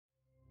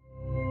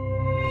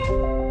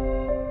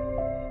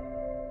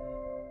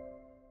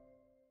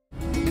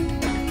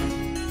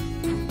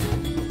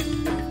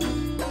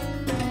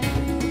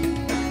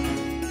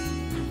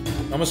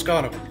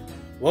Namaskaram.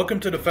 Welcome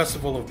to the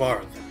Festival of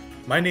Bharat.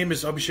 My name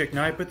is Abhishek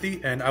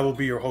Naipathy and I will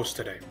be your host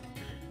today.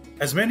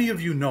 As many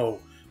of you know,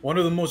 one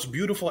of the most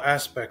beautiful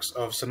aspects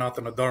of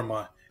Sanatana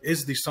Dharma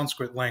is the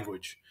Sanskrit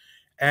language.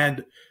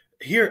 And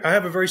here I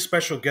have a very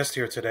special guest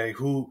here today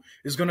who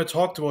is going to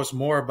talk to us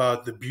more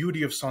about the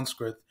beauty of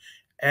Sanskrit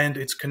and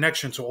its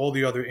connection to all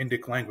the other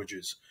Indic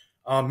languages.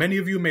 Many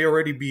of you may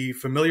already be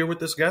familiar with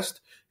this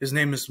guest. His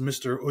name is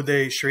Mr.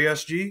 Uday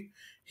Shreyas ji.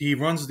 He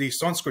runs the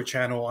Sanskrit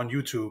Channel on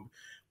YouTube,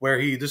 where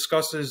he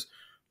discusses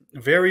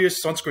various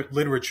Sanskrit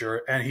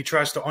literature and he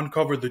tries to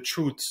uncover the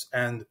truths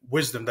and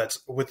wisdom that's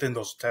within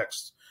those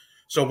texts.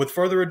 So with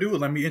further ado,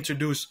 let me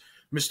introduce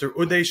Mr.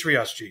 Uday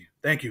Shreyas ji.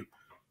 Thank you.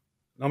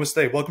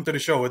 Namaste. Welcome to the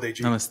show, Uday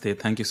ji. Namaste.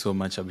 Thank you so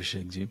much,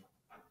 Abhishek ji.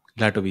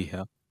 Glad to be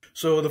here.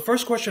 So the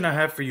first question I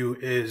have for you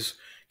is,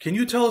 can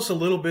you tell us a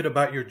little bit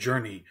about your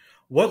journey?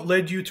 What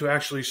led you to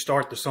actually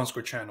start the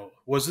Sanskrit Channel?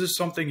 Was this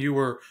something you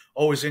were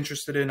always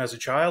interested in as a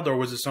child, or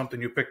was it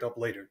something you picked up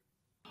later?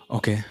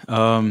 Okay.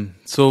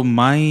 So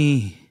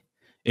my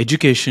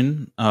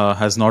education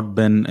has not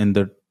been in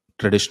the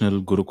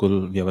traditional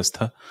Gurukul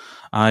Vyavastha.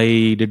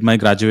 I did my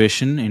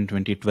graduation in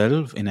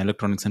 2012 in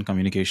Electronics and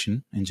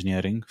Communication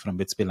Engineering from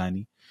BITS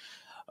Pilani.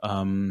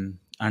 And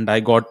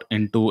I got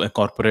into a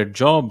corporate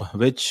job,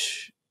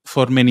 which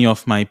for many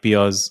of my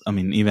peers, I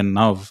mean, even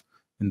now,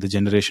 in the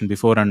generation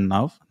before and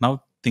now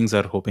things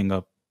are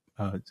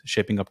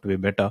shaping up to be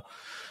better.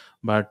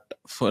 But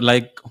for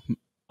like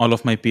all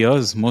of my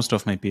peers, most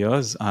of my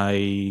peers,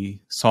 I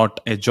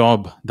sought a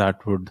job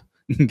that would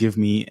give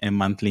me a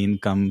monthly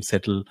income,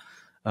 settle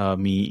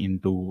me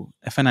into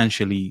a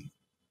financially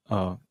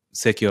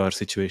secure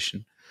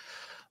situation.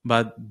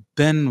 But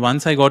then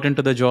once I got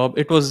into the job,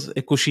 it was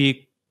a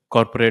cushy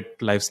corporate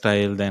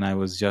lifestyle. Then I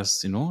was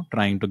just,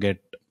 trying to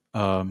get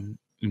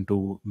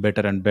into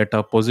better and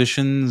better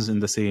positions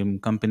in the same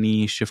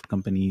company, shift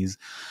companies.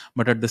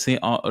 But at the same,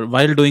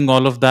 while doing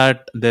all of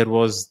that, there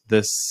was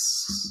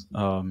this,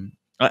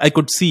 I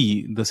could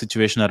see the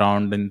situation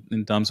around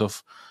in terms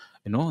of,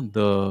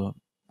 the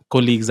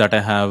colleagues that I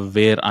have,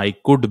 where I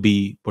could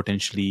be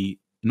potentially,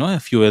 a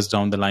few years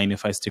down the line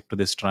if I stick to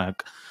this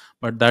track.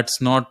 But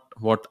that's not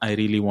what I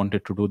really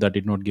wanted to do. That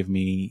did not give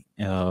me,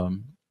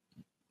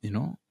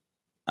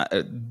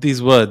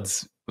 these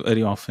words,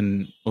 very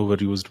often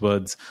overused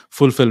words,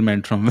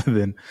 fulfillment from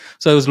within.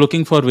 So I was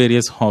looking for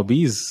various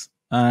hobbies,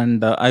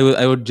 and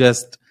I would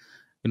just,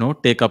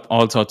 take up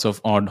all sorts of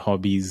odd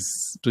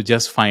hobbies to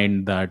just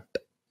find that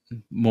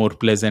more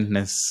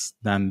pleasantness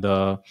than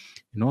the,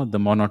 the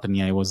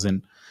monotony I was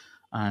in.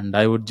 And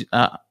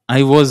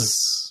I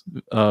was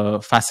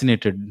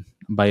fascinated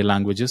by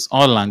languages,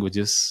 all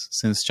languages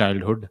since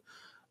childhood.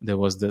 There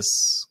was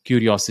this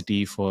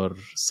curiosity for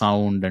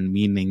sound and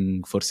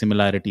meaning, for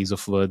similarities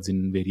of words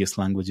in various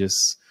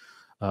languages,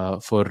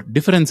 for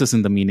differences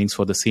in the meanings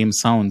for the same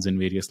sounds in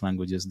various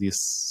languages, this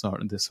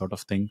sort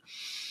of thing.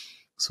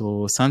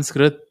 So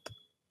Sanskrit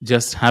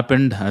just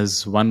happened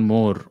as one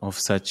more of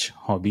such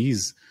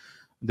hobbies.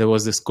 There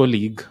was this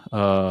colleague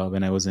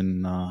when I was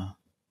in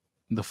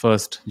the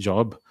first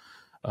job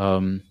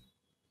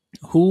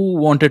who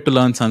wanted to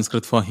learn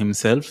Sanskrit for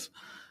himself,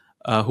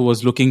 who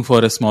was looking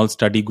for a small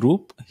study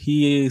group.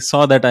 He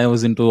saw that I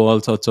was into all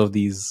sorts of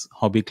these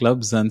hobby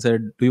clubs and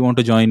said, "Do you want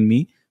to join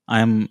me? I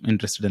am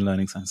interested in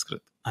learning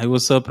Sanskrit." I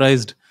was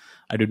surprised.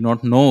 I did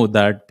not know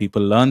that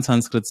people learn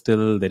Sanskrit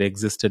still. There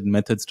existed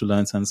methods to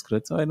learn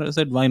Sanskrit. So I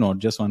said, why not?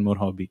 Just one more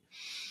hobby.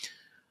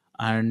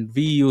 And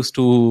we used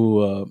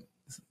to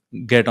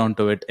get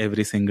onto it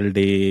every single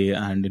day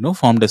and,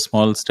 formed a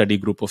small study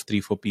group of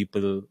 3-4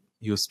 people.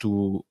 Used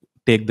to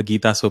take the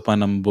Gita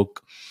Sopanam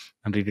book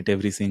and read it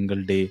every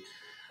single day.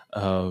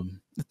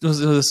 It was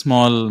a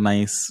small,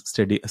 nice,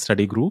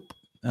 study group,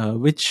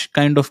 which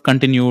kind of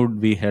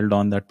continued. We held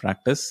on that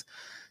practice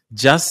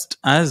just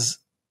as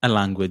a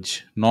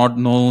language,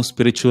 no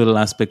spiritual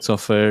aspects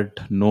of it,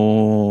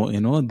 no,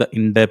 the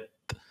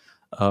in-depth,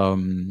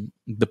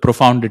 the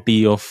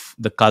profundity of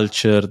the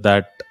culture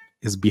that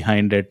is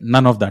behind it,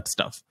 none of that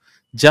stuff.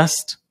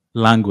 Just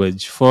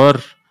language for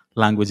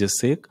language's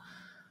sake.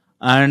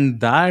 And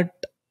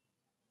that,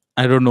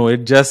 I don't know,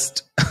 it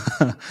just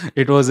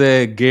it was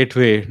a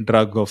gateway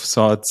drug of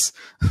sorts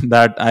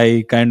that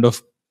I kind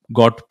of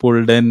got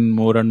pulled in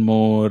more and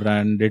more,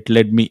 and it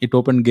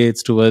opened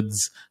gates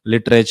towards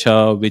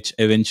literature, which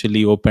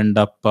eventually opened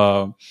up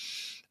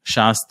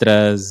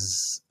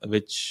shastras,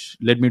 which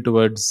led me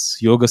towards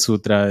Yoga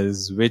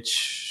Sutras,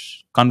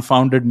 which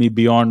confounded me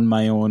beyond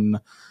my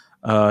own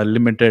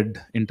limited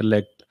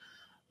intellect.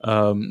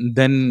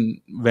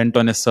 Then went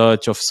on a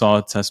search of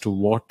sorts as to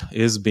what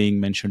is being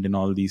mentioned in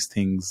all these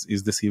things.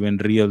 Is this even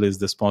real? Is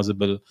this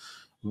possible?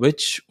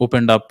 Which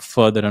opened up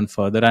further and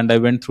further. And I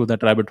went through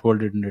that rabbit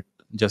hole, and it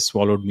just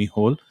swallowed me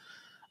whole.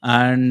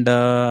 And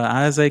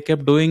as I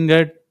kept doing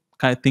it,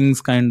 things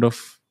kind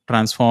of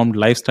transformed,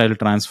 lifestyle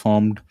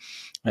transformed.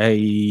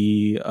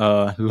 I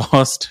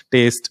lost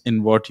taste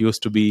in what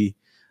used to be,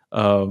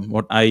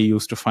 what I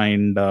used to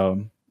find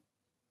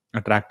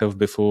attractive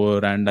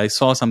before. And I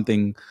saw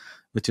something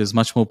which is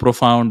much more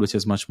profound, which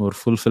is much more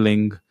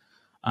fulfilling,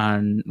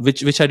 and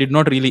which I did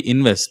not really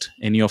invest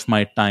any of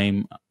my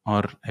time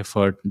or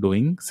effort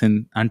doing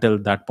since until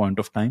that point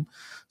of time.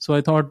 So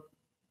I thought,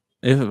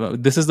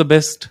 if this is the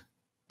best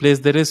place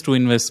there is to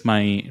invest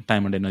my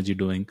time and energy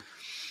doing.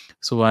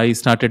 So I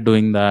started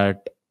doing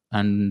that,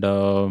 and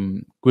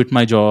quit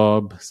my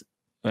job,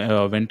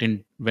 went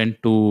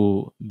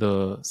to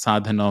the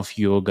sadhana of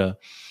yoga.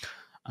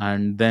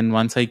 And then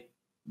once I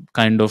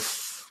kind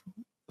of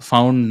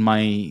found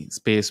my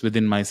space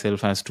within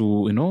myself as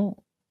to,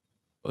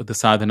 the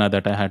sadhana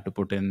that I had to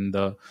put in,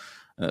 the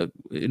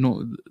you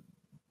know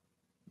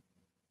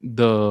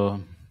the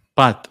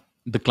path,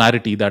 the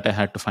clarity that I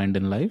had to find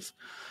in life,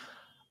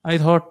 I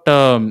thought,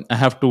 I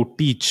have to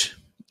teach.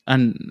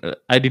 And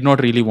I did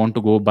not really want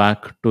to go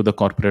back to the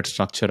corporate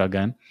structure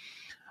again.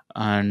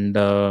 And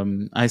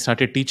I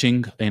started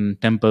teaching in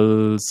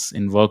temples,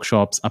 in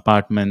workshops,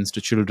 apartments,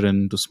 to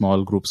children, to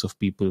small groups of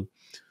people.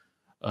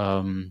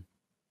 Um,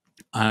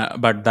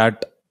 but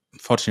that,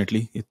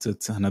 fortunately,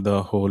 it's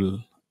another whole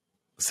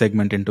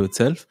segment into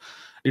itself.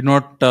 Did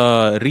not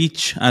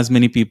reach as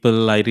many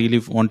people. I really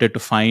wanted to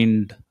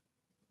find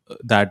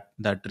that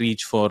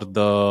reach for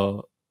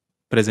the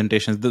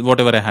presentations,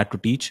 whatever I had to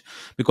teach,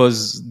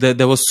 because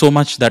there was so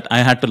much that I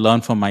had to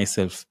learn for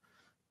myself.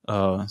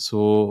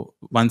 So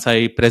once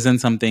I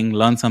present something,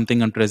 learn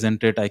something, and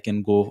present it, I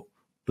can go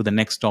to the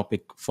next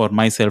topic for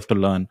myself to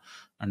learn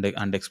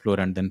and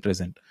explore and then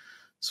present.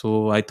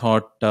 So I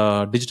thought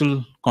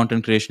digital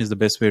content creation is the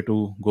best way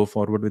to go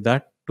forward with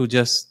that, to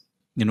just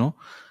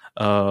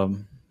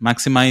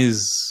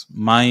maximize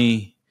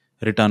my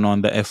return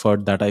on the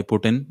effort that I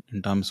put in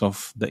terms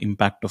of the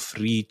impact of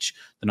reach,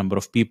 the number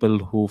of people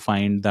who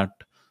find that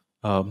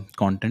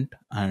content.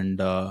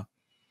 And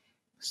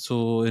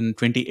so in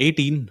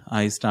 2018,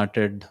 I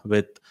started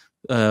with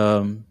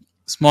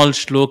small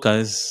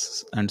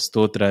shlokas and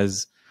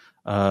stotras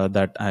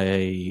that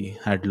I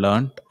had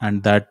learned,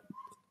 and that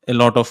a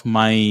lot of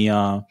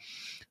my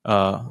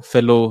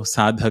fellow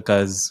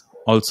sadhakas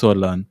also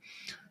learn.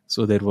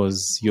 So there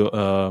was your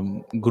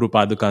Guru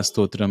Paduka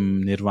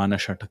Stotram, Nirvana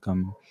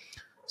Shatakam.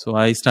 So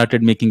I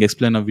started making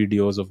explainer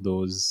videos of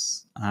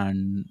those,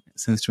 and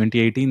since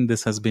 2018,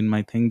 this has been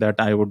my thing, that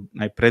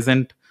I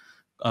present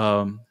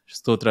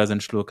stotras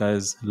and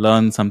shlokas,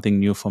 learn something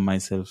new for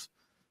myself.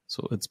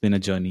 So it's been a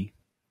journey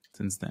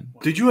since then.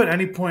 Did you at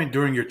any point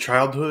during your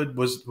childhood,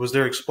 was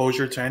there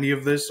exposure to any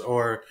of this,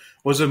 or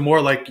was it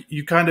more like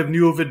you kind of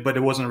knew of it, but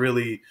it wasn't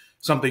really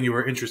something you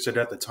were interested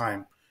at the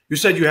time? You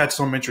said you had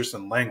some interest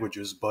in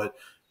languages, but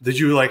did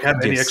you like have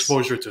any Yes.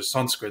 exposure to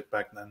Sanskrit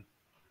back then?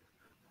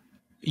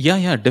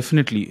 Yeah,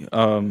 definitely.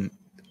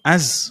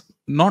 As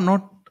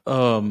not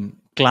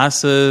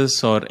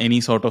classes or any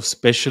sort of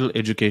special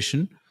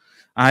education.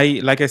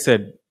 Like I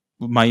said,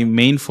 my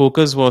main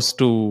focus was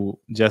to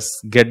just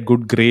get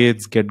good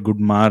grades, get good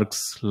marks,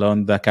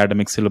 learn the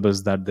academic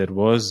syllabus that there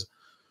was.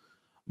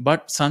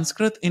 But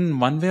Sanskrit, in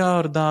one way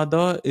or the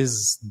other,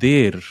 is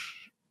there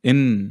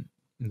in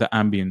the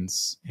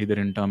ambience, either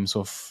in terms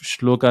of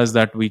shlokas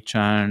that we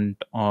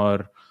chant,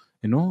 or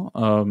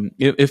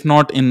if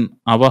not in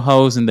our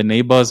house, in the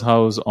neighbor's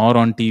house, or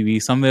on TV,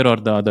 somewhere or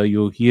the other,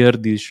 you hear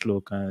these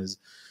shlokas.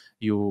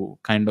 You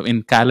kind of,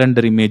 in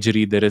calendar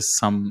imagery, there is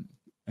some,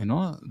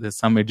 there's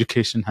some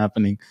education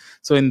happening.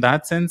 So in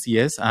that sense,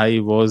 yes, I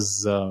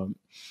was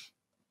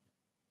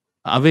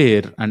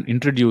aware and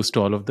introduced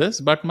to all of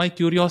this. But my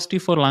curiosity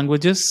for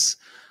languages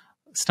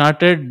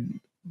started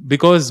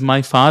because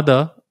my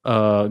father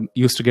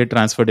used to get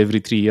transferred every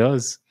 3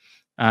 years.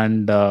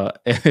 And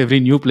every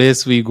new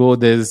place we go,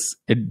 there's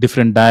a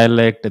different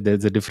dialect,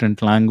 there's a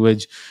different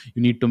language.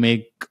 You need to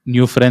make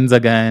new friends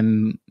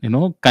again,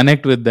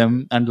 connect with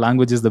them. And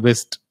language is the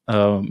best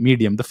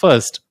medium, the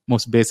first,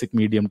 most basic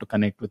medium to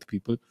connect with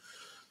people.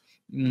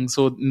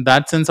 So, in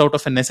that sense, out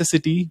of a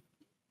necessity,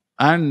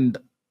 and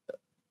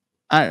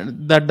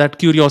that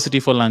curiosity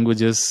for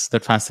languages,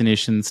 that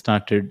fascination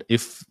started.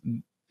 If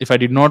I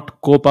did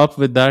not cope up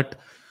with that,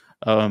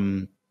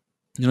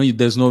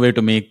 there's no way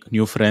to make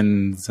new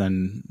friends,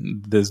 and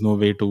there's no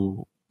way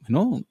to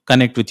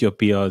connect with your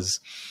peers.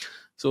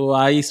 So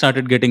I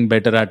started getting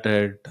better at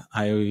it.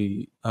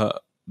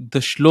 The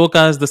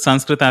shlokas, the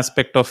Sanskrit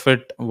aspect of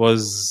it,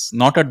 was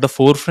not at the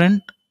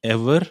forefront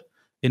ever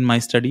in my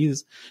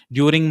studies.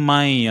 During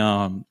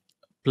my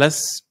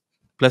plus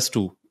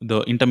two,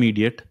 the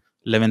intermediate,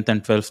 11th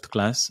and 12th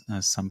class,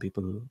 as some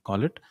people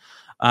call it,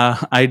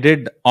 I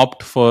did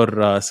opt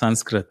for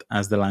Sanskrit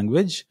as the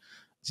language,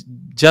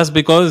 just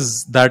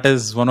because that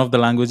is one of the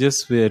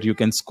languages where you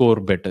can score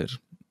better.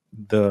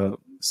 The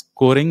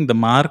scoring, the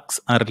marks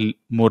are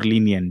more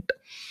lenient.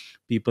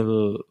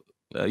 People,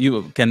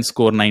 you can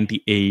score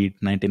 98,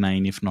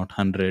 99, if not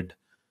 100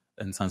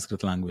 in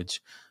Sanskrit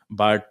language.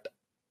 But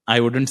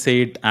I wouldn't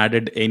say it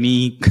added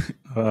any,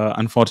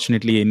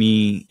 unfortunately,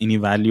 any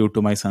value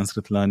to my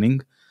Sanskrit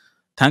learning.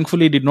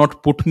 Thankfully, it did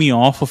not put me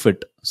off of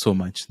it so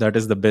much. That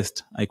is the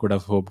best I could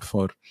have hoped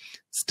for.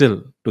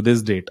 Still, to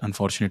this date,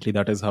 unfortunately,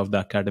 that is how the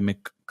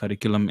academic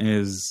curriculum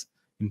is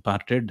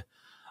imparted.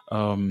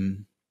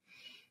 Um,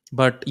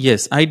 But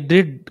yes, I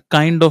did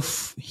kind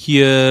of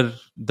hear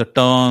the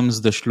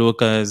terms, the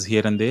shlokas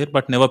here and there,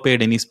 but never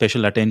paid any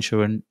special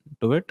attention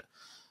to it.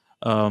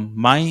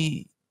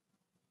 My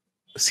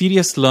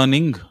serious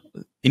learning,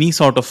 any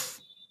sort of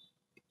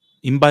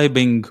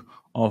imbibing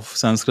of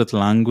Sanskrit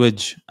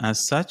language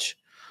as such,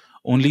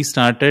 only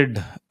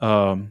started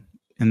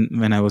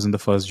when I was in the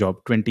first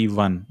job,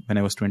 21, when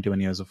I was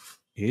 21 years of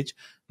age.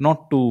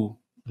 Not too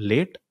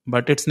late,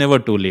 but it's never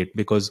too late,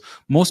 because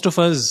most of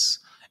us,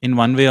 in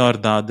one way or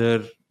the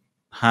other,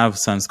 have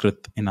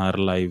Sanskrit in our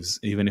lives,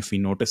 even if we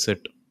notice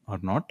it or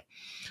not.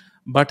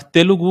 But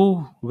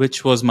Telugu,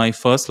 which was my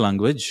first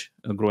language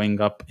growing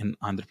up in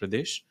Andhra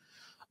Pradesh,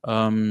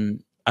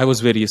 I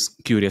was very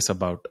curious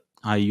about.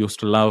 I used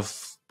to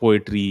love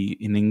poetry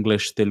in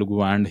English,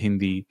 Telugu, and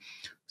Hindi.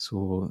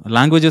 So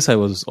languages I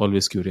was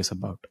always curious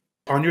about.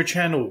 On your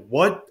channel,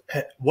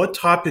 what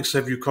topics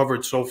have you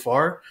covered so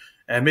far?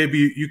 And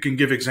maybe you can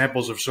give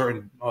examples of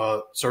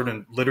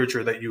certain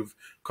literature that you've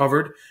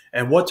covered.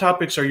 And what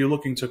topics are you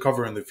looking to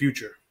cover in the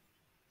future?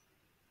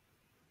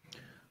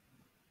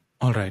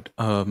 All right.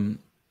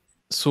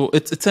 So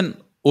it's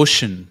an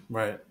ocean.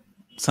 Right.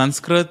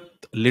 Sanskrit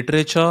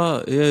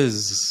literature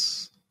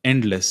is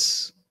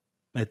endless.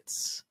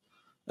 It's,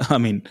 I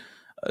mean,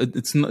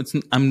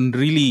 I'm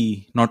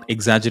really not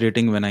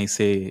exaggerating when I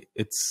say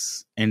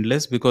it's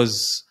endless,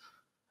 because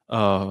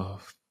uh,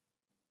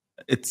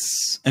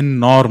 it's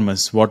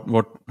enormous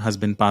what has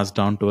been passed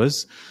down to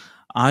us.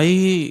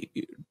 I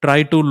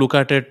try to look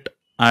at it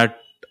at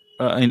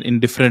in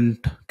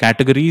different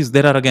categories.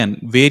 There are again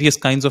various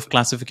kinds of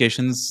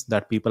classifications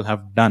that people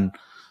have done,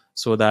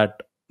 so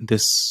that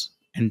this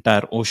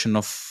entire ocean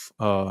of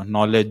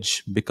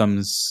knowledge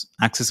becomes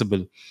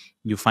accessible.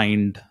 You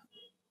find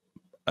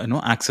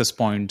access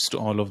points to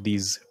all of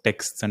these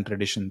texts and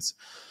traditions.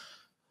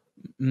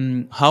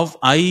 How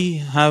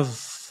I have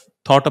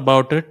thought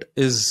about it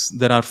is,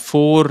 there are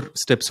 4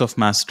 steps of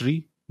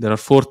mastery. There are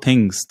 4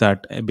 things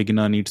that a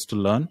beginner needs to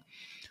learn.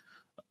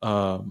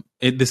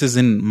 This is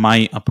in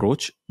my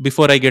approach.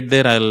 Before I get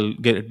there, I'll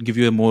give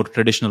you a more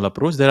traditional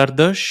approach. There are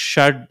the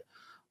Shad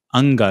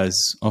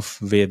Angas of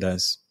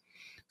Vedas.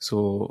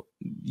 So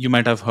you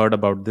might have heard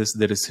about this.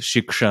 There is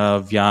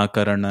Shiksha,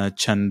 Vyakarana,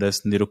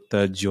 Chandas,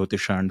 Nirukta,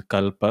 Jyotisha, and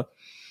Kalpa.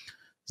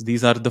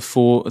 These are the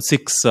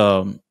 6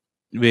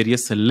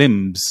 various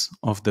limbs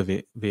of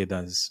the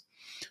Vedas.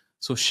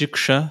 So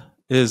Shiksha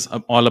is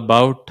all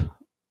about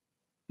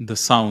the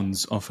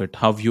sounds of it,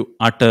 how you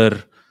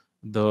utter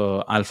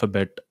the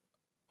alphabet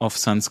of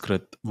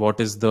Sanskrit, what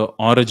is the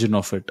origin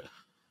of it.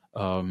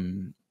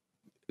 Um,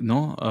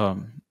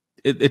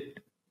 it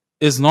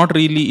is not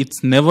really,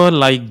 it's never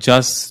like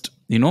just,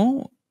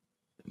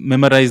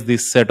 memorize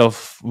this set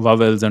of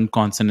vowels and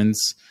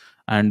consonants,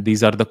 and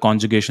these are the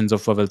conjugations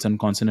of vowels and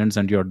consonants,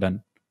 and you're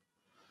done.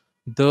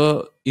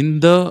 In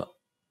the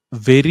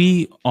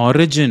very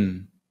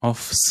origin of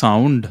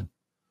sound,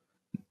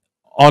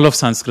 all of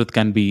Sanskrit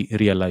can be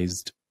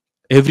realized.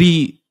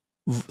 Every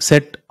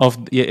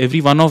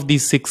every one of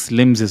these 6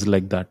 limbs is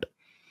like that.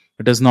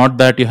 It is not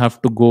that you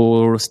have to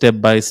go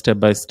step by step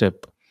by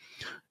step.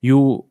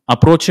 You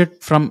approach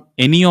it from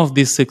any of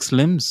these 6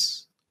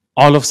 limbs,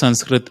 all of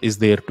Sanskrit is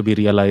there to be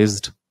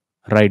realized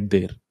right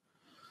there.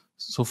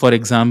 So, for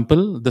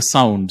example, the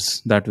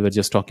sounds that we were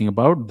just talking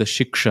about, the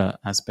Shiksha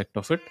aspect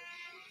of it,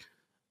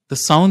 the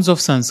sounds of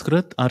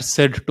Sanskrit are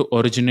said to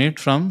originate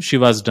from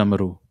Shiva's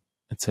Damaru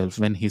itself.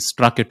 When he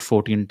struck it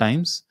 14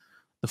 times,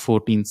 the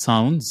 14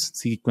 sounds,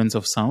 sequence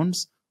of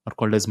sounds, are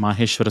called as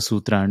Maheshwara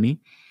Sutrani.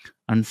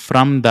 And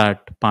from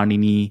that,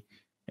 Panini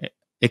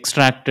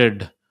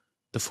extracted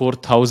the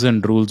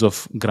 4,000 rules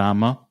of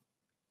grammar.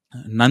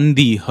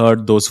 Nandi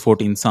heard those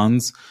 14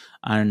 sounds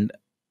and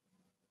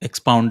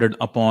expounded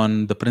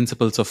upon the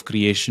principles of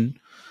creation.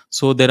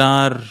 So there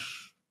are,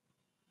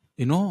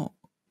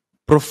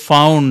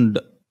 profound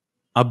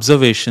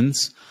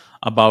observations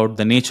about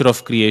the nature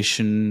of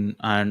creation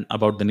and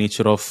about the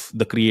nature of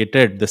the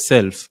created, the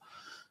self,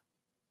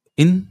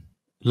 in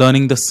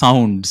learning the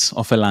sounds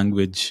of a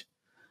language.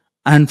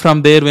 And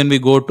from there, when we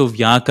go to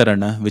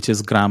Vyakarana, which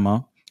is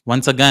grammar,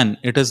 once again,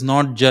 it is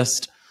not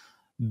just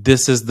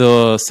this is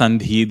the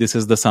Sandhi, this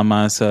is the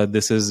Samasa,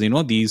 this is,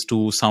 these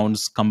 2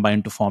 sounds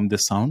combined to form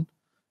this sound.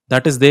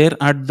 That is there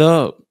at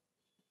the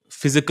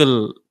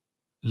physical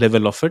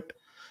level of it.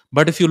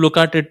 But if you look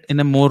at it in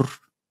a more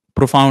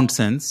profound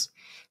sense,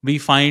 we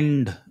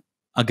find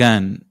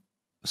again,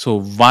 so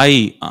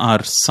why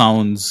are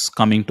sounds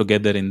coming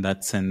together in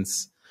that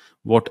sense?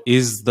 What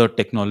is the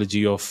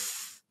technology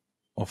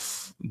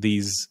of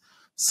these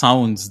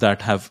sounds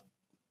that have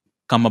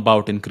come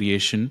about in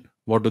creation?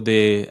 What do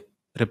they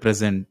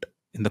represent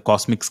in the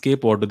cosmic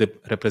scape? What do they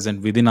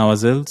represent within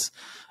ourselves?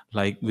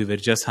 Like we were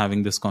just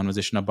having this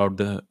conversation about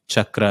the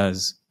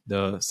chakras,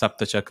 the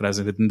sapta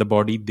chakras within the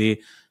body.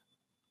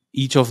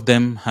 Each of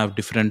them have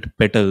different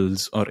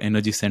petals or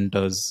energy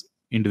centers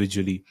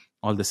individually,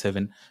 all the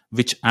 7,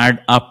 which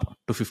add up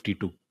to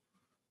 52,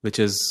 which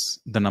is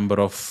the number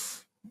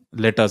of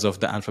letters of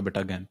the alphabet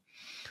again.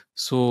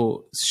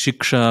 So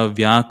shiksha,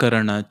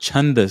 vyakarana,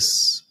 chandas,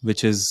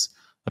 which is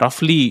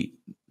roughly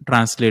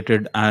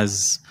translated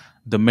as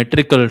the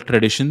metrical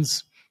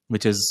traditions,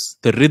 which is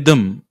the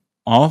rhythm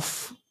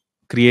of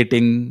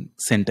creating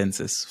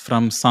sentences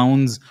from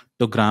sounds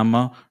to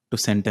grammar to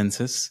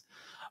sentences.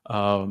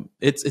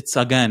 It's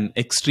again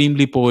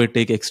extremely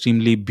poetic,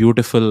 extremely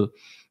beautiful,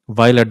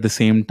 while at the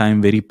same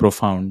time very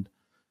profound.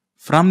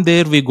 From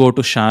there we go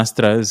to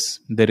shastras.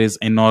 There is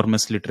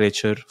enormous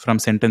literature from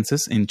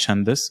sentences in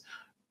chandas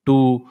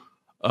to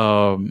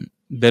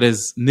there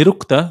is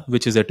nirukta,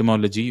 which is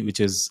etymology, which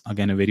is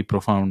again a very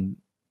profound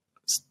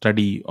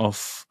study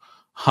of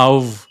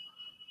how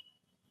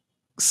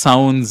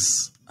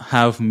sounds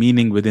have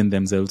meaning within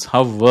themselves,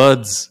 how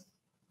words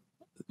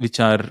which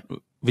are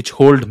which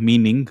hold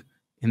meaning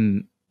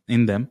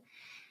in them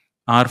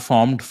are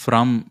formed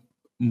from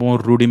more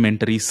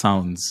rudimentary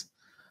sounds.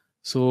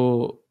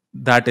 So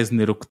that is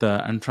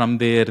nirukta, and from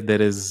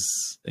there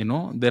is,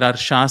 there are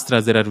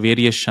shastras, there are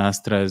various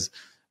shastras,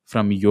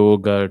 from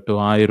yoga to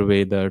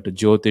ayurveda to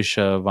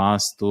jyotisha,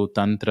 vastu,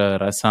 tantra,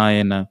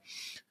 rasayana,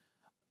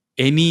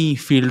 any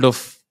field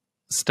of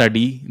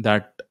study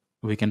that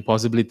we can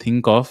possibly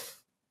think of.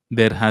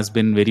 There has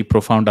been very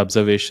profound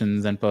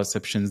observations and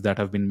perceptions that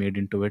have been made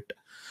into it.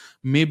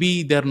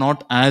 Maybe they're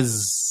not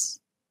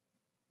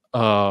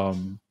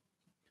um,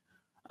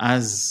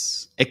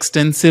 as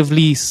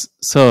extensively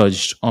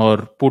searched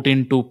or put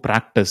into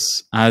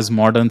practice as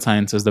modern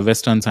sciences, the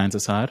Western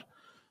sciences are.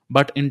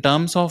 But in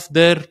terms of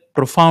their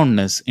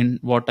profoundness, in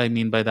what I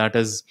mean by that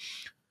is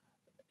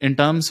in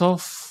terms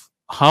of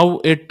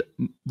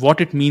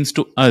what it means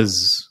to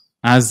us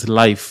as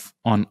life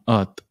on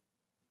Earth.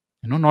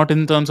 Not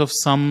in terms of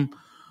some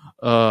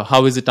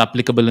how is it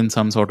applicable in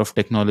some sort of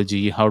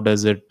technology? How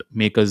does it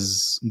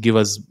give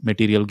us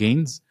material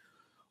gains?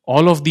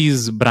 All of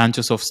these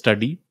branches of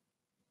study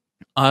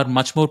are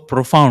much more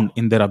profound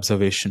in their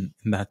observation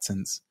in that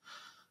sense.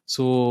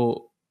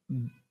 So,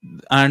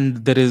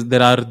 and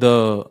there are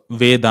the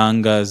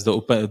Vedangas, the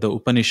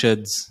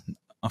Upanishads,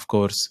 of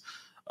course,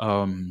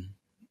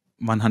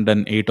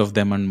 108 of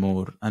them and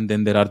more, and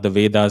then there are the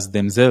Vedas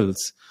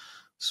themselves.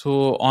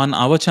 So on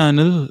our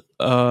channel,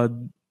 I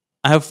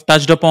have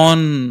touched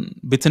upon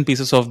bits and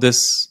pieces of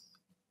this.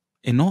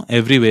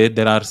 Everywhere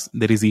there is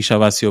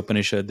Ishavasya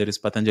Upanishad, there is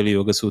Patanjali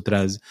Yoga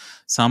Sutras,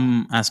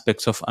 some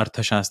aspects of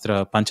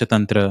Arthashastra,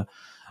 Panchatantra,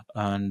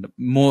 and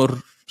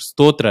more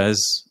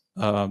stotras,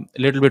 a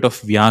little bit of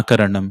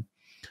Vyakaranam.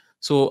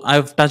 So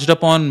I've touched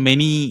upon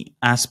many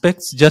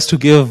aspects just to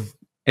give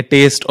a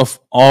taste of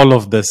all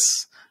of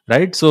this,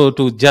 right? So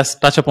to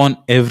just touch upon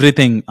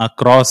everything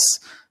across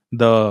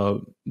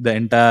the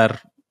entire,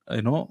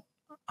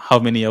 how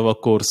many hour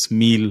course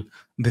meal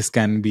this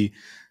can be.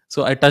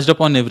 So I touched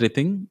upon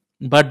everything,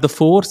 but the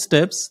 4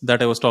 steps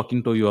that I was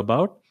talking to you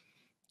about,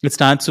 it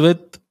starts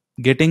with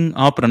getting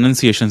our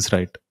pronunciations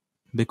right,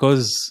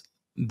 because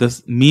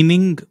the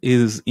meaning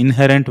is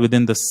inherent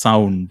within the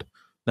sound.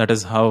 That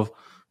is how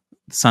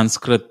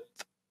Sanskrit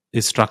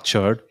is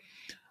structured.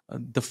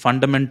 The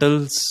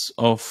fundamentals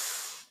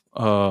of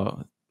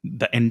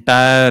the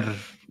entire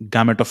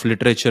gamut of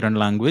literature and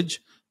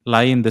language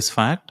lie in this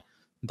fact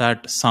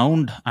that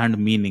sound and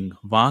meaning,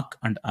 vak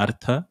and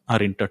artha,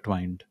 are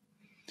intertwined.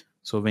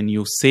 So when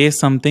you say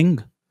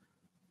something,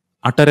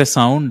 utter a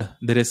sound,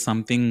 there is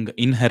something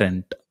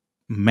inherent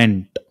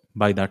meant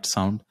by that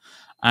sound.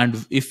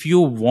 And if you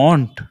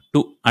want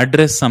to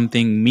address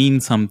something, mean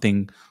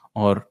something,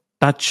 or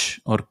touch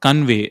or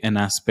convey an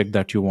aspect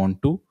that you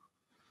want to,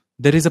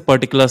 there is a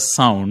particular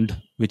sound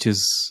which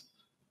is,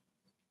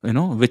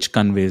 which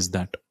conveys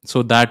that.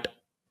 So that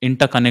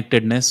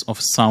interconnectedness of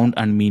sound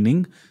and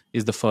meaning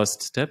is the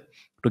first step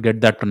to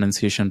get that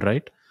pronunciation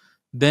right.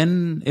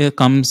 Then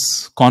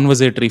comes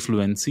conversatory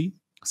fluency,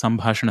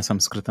 sambhashana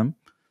samskritam,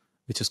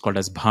 which is called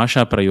as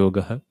bhasha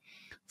prayogah.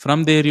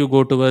 From there you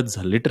go towards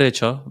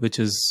literature, which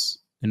is,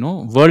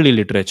 worldly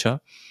literature,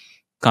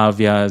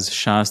 kavyas,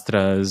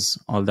 shastras,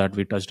 all that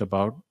we touched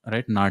about,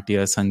 right?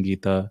 Natya,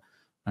 Sangita,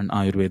 and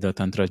Ayurveda,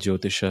 Tantra,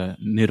 Jyotisha,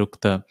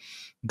 Nirukta,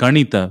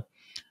 Ganita.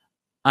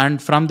 And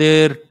from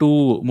there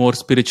to more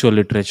spiritual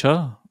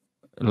literature,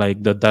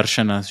 like the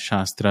Darshana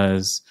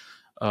Shastras.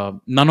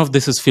 None of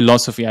this is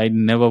philosophy. I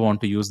never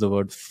want to use the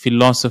word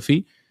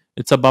philosophy.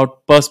 It's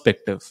about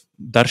perspective.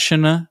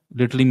 Darshana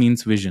literally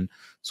means vision.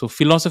 So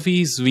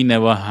philosophies we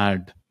never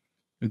had.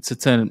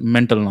 It's a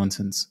mental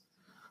nonsense.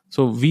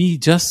 So we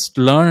just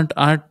learned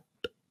that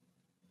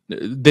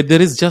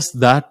there is just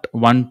that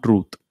one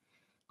truth.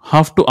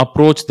 How to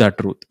approach that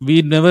truth.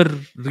 We never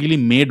really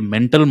made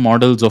mental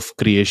models of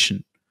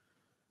creation.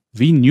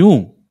 We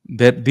knew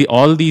that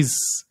all these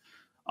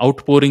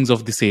outpourings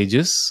of the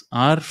sages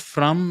are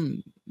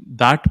from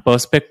that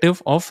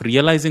perspective of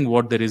realizing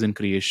what there is in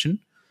creation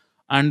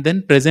and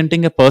then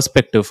presenting a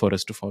perspective for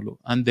us to follow.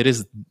 And there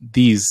is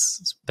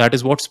that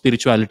is what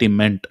spirituality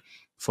meant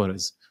for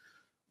us.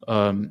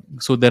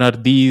 So there are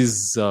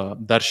these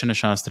Darshana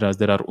Shastras,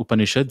 there are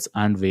Upanishads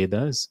and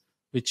Vedas,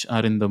 which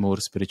are in the more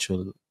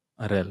spiritual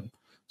realm.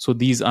 So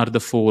these are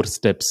the 4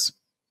 steps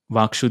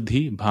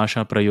Vakshuddhi,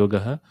 Bhasha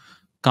Prayogah,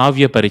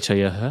 Kavya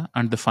Parichayah,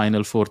 and the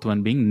final fourth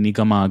one being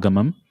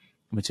Nigamagamam,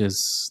 which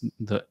is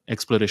the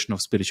exploration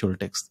of spiritual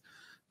texts.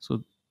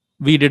 So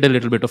we did a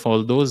little bit of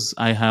all those.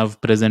 I have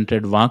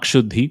presented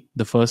Vakshuddhi,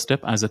 the first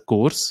step, as a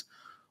course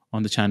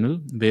on the channel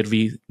where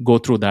we go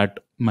through that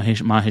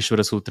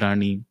Maheshwara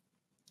Sutrani,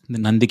 the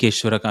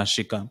Nandikeshwara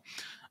Kashika,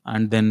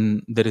 and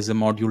then there is a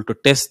module to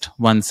test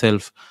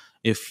oneself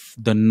if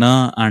the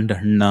na and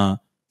na,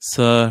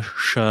 sa,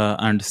 sha,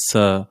 and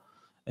sa,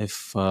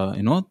 if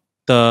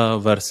ta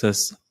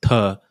versus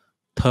tha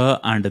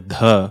and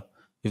dha,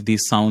 if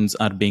these sounds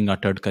are being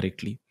uttered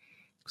correctly.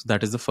 So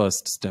that is the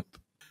first step.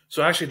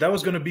 So actually, that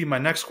was going to be my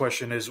next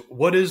question: is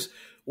what is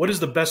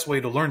the best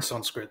way to learn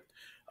Sanskrit?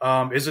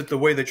 Is it the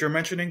way that you're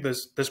mentioning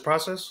this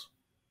process?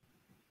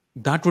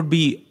 That would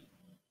be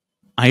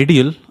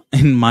ideal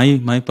in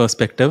my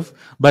perspective,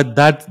 but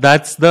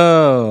that's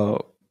the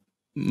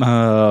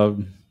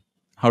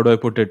how do I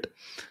put it?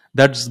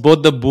 That's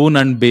both the boon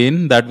and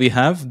bane that we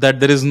have. That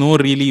there is no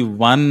really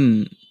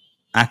one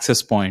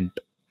access point.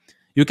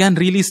 You can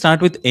really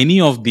start with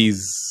any of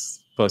these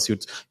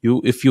pursuits.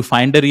 If you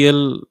find a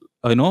real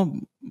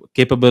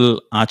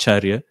capable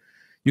acharya,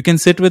 you can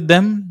sit with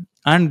them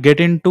and get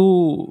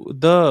into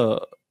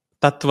the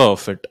tattva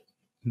of it,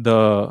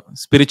 the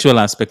spiritual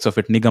aspects of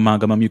it,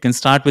 nigamagamam. You can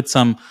start with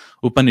some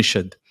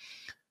Upanishad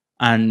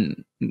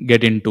and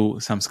get into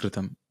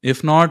Sanskritam.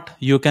 If not,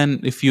 you can,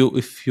 if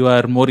you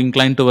are more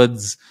inclined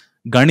towards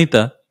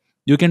Ganita,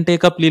 you can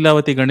take up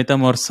Leelavati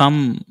Ganitam or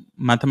some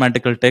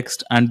mathematical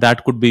text, and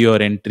that could be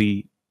your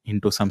entry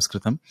into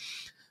Sanskritam.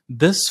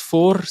 This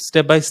 4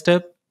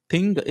 step-by-step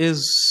thing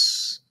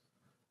is,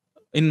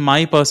 in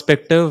my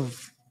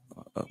perspective,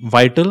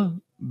 vital,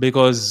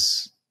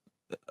 because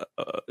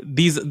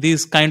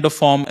these kind of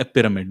form a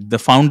pyramid. The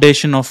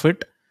foundation of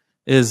it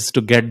is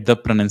to get the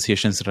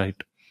pronunciations right.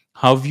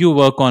 How you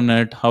work on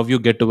it, how you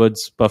get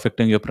towards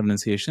perfecting your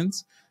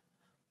pronunciations,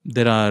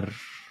 there are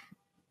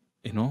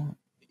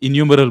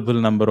innumerable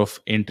number of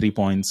entry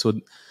points. So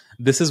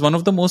this is one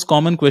of the most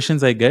common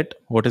questions I get: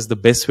 what is the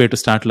best way to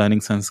start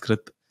learning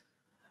Sanskrit?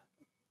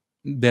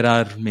 There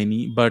are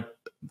many, but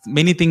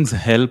many things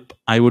help.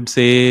 I would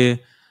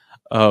say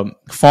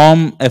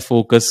form a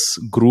focus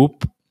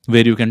group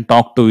where you can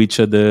talk to each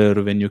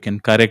other, when you can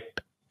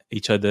correct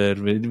each other,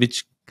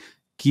 which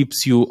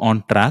keeps you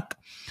on track.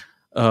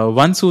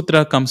 One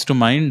sutra comes to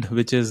mind,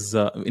 which is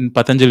in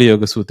Patanjali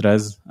Yoga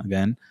Sutras.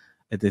 Again,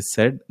 it is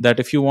said that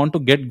if you want to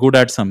get good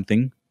at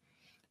something,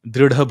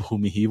 dridha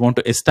bhumihi, you want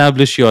to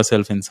establish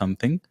yourself in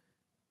something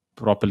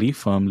properly,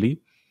 firmly,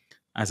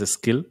 as a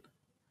skill,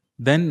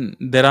 then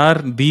there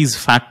are these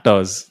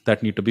factors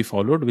that need to be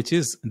followed, which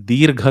is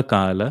dirgha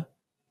kala,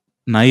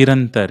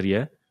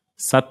 nairantarya,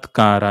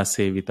 satkara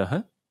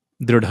sevitah,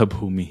 dridha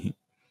bhumihi.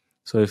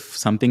 So if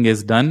something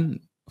is done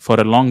for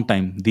a long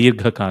time,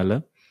 dirgha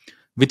kala,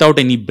 without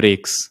any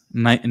breaks,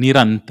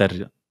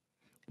 nirantarya.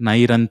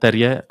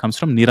 Nairantarya comes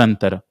from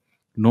nirantara,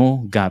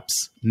 no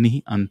gaps,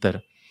 ni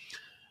antara.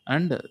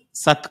 And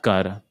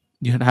satkara,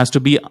 it has to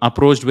be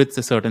approached with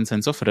a certain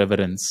sense of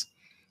reverence.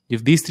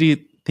 If these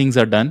 3 things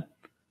are done,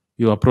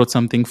 you approach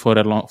something for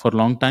a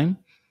long time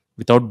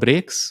without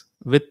breaks,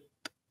 with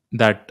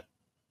that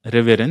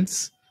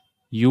reverence,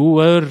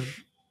 your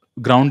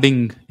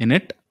grounding in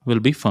it will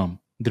be firm.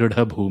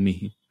 Dridha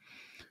bhumihi.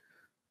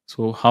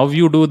 So how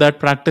you do that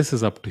practice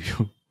is up to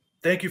you.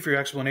 Thank you for your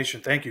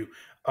explanation. Thank you.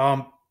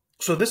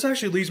 So this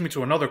actually leads me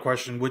to another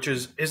question, which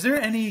is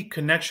there any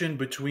connection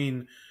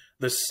between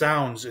the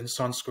sounds in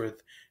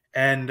Sanskrit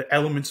and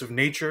elements of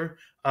nature?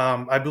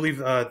 I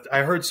believe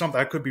I heard something,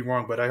 I could be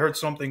wrong, but I heard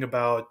something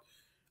about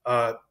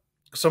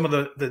some of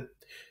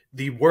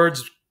the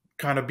words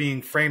kind of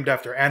being framed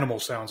after animal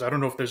sounds. I don't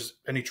know if there's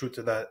any truth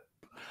to that.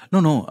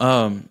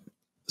 No.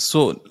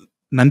 So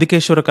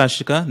Nandikeshwara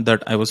Kashika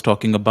that I was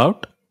talking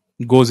about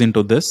goes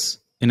into this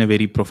in a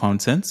very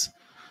profound sense.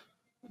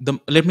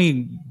 Let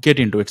me get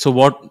into it. So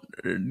what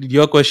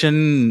your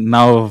question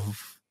now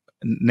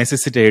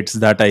necessitates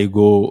that I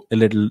go a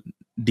little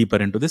deeper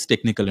into this,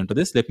 technical into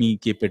this. Let me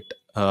keep it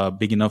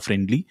beginner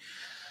friendly.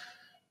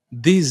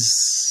 These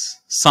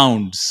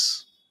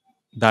sounds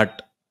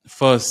that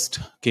first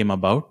came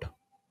about,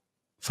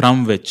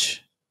 from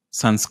which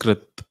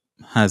Sanskrit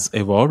has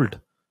evolved,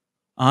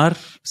 are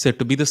said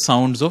to be the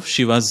sounds of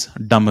Shiva's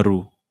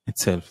Damaru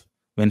itself.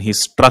 When he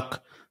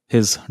struck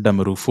his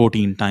Damaru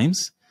 14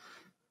 times,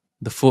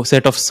 the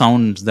set of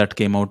sounds that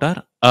came out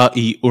are A,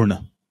 I,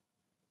 Un.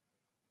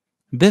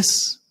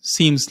 This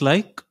seems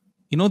like,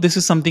 this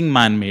is something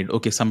man-made.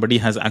 Okay, somebody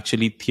has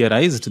actually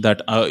theorized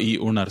that A, I,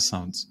 Un are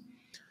sounds.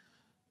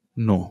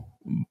 No.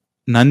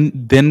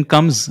 Then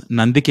comes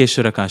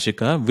Nandikeshwara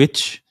Kashika,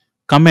 which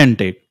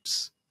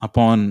commentates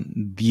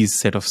upon these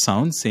set of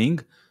sounds, saying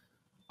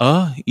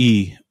A,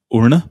 I,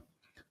 Un,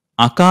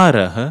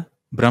 Akarah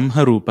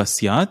Brahmarupa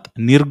Syat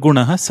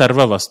Nirgunah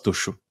Sarva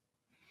Vastushu.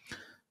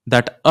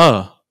 That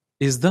A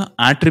is the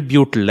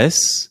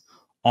attribute-less,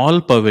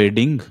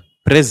 all-pervading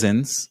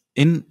presence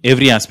in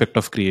every aspect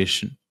of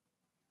creation.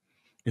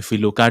 If we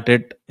look at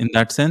it in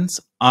that sense,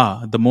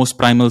 the most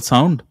primal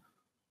sound,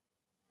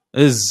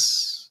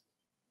 is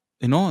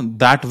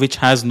that which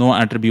has no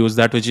attributes,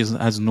 that which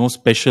has no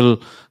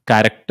special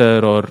character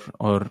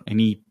or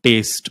any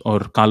taste or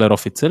color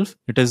of itself.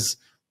 It is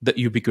the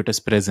ubiquitous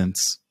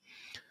presence.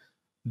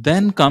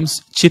 Then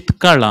comes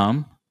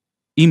chitkalam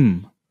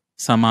im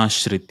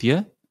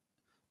samashritya,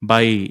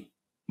 by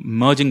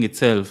merging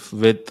itself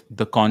with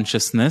the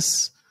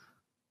consciousness,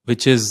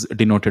 which is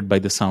denoted by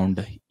the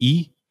sound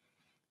E.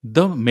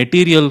 The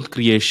material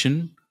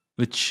creation,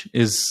 which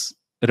is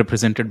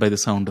represented by the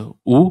sound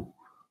U,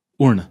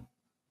 un.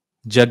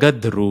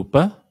 Jagad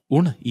Rupa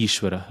un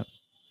Ishvara.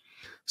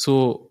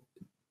 So,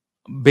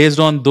 based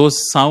on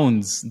those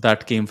sounds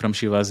that came from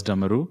Shiva's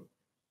Damaru,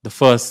 the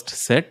first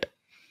set,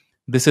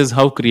 this is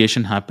how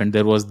creation happened.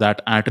 There was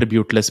that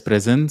attributeless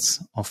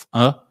presence of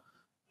A,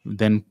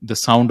 then the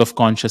sound of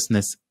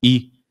consciousness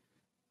E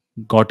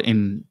got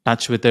in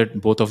touch with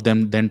it. Both of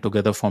them then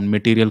together formed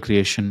material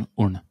creation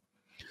Un.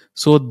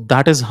 So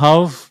that is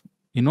how,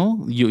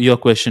 your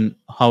question,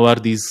 how are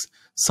these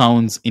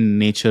sounds in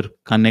nature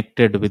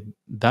connected with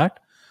that?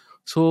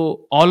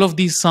 So all of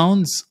these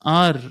sounds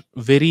are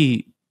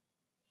very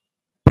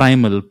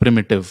primal,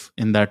 primitive,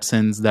 in that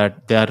sense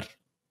that they are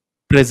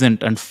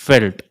present and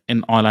felt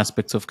in all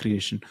aspects of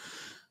creation.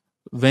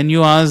 When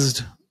you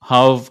asked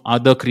how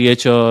other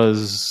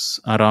creatures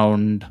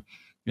around,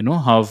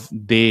 how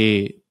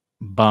they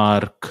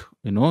bark,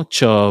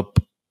 chirp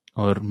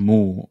or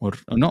moo, or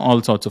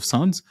all sorts of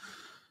sounds,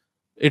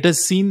 it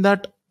is seen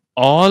that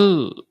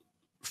all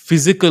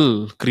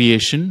physical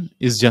creation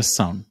is just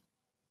sound.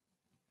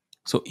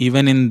 So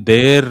even in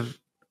there,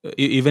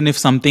 even if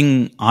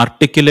something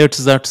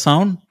articulates that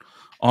sound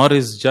or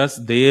is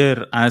just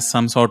there as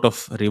some sort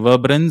of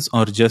reverberance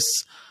or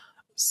just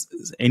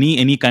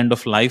any kind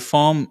of life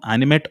form,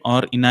 animate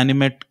or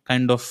inanimate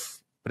kind of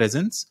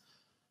presence,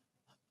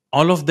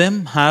 all of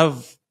them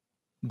have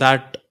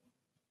that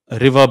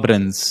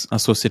reverberance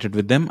associated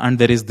with them, and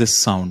there is this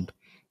sound,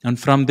 and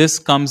from this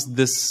comes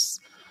this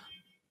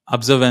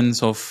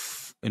observance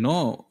of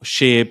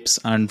shapes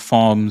and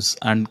forms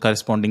and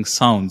corresponding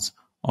sounds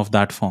of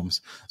that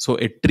forms. So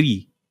a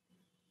tree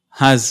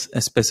has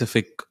a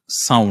specific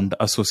sound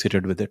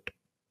associated with it,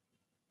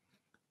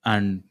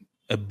 and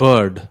a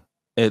bird,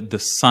 the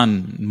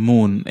sun,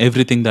 moon,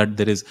 everything that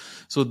there is.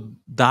 So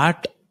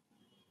that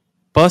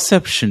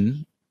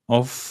perception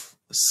of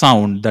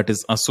sound that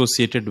is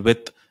associated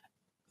with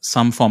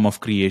some form of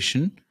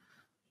creation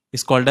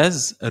is called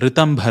as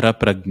Ritambhara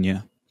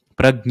Prajna.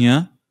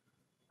 Prajna,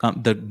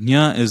 the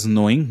Jna is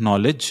knowing,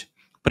 knowledge.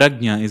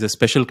 Prajna is a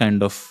special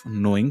kind of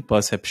knowing,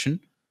 perception.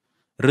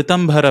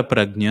 Ritambhara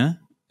Prajna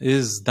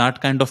is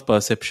that kind of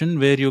perception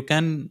where you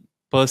can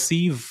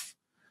perceive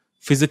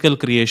physical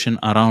creation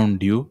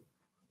around you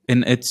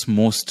in its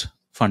most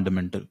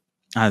fundamental,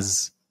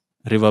 as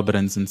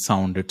reverberance and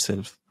sound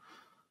itself.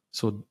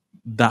 So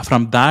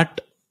from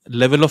that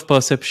level of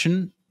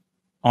perception,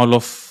 all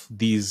of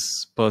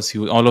these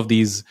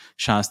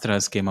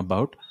shastras came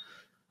about.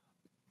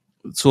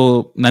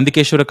 So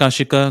Nandikeshwara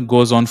Kashika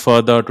goes on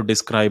further to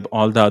describe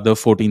all the other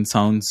 14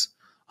 sounds,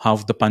 how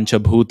the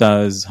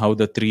Panchabhutas, how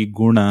the three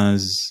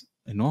gunas,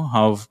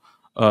 how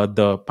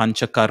the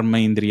Pancha Karma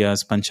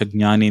Indriyas, Pancha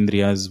Jnana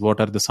Indriyas, what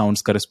are the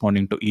sounds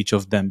corresponding to each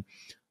of them,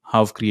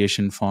 how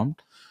creation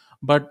formed.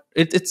 But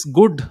it's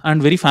good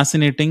and very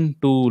fascinating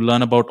to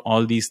learn about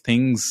all these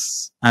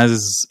things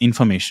as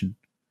information.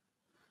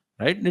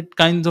 Right? It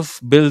kind of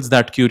builds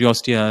that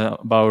curiosity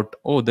about,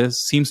 there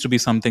seems to be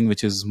something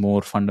which is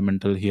more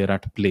fundamental here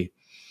at play.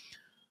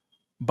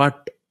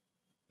 But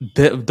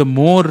the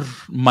more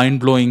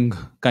mind-blowing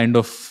kind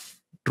of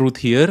truth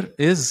here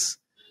is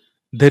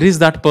there is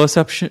that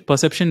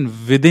perception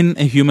within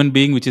a human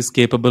being which is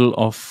capable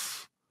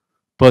of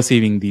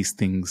perceiving these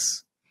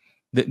things.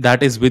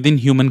 That is within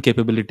human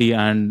capability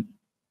and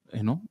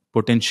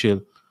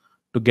potential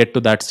to get to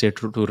that state,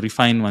 to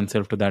refine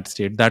oneself to that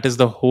state. That is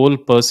the whole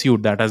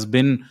pursuit that has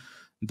been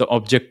the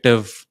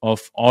objective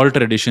of all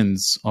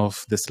traditions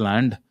of this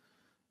land,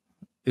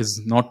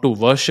 is not to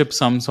worship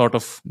some sort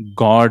of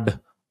god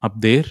up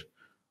there,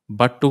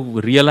 but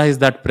to realize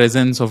that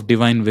presence of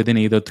divine within,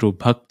 either through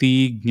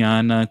bhakti,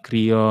 jnana,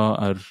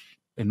 kriya,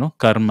 or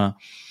karma,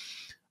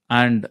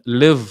 and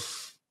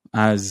live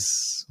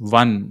as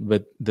one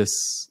with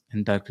this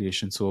entire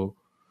creation. So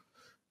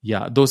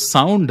yeah, those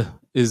sound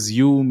is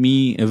you,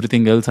 me,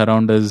 everything else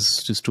around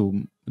us, just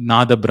to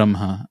Nada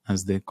Brahma,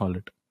 as they call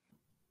it.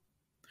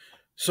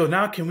 So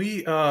now can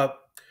we, I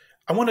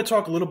want to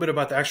talk a little bit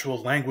about the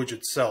actual language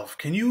itself.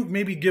 Can you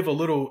maybe give a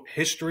little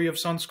history of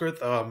Sanskrit?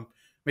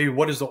 Maybe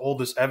what is the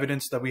oldest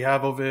evidence that we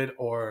have of it,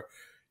 or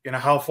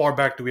how far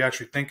back do we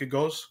actually think it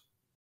goes?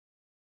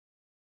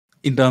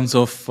 In terms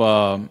of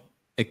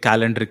a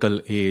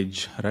calendrical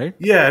age, right?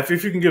 Yeah, if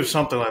you can give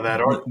something like that.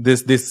 Or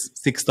this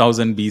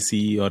 6000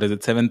 BC, or is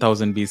it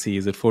 7000 BC?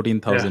 Is it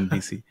 14,000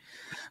 BC?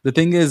 The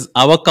thing is,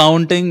 our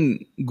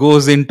counting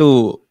goes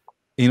into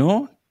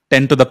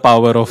 10 to the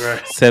power of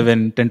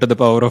 7, 10 to the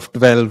power of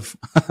 12.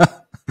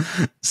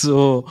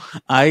 So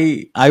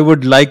I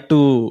would like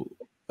to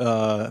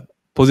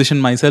position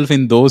myself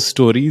in those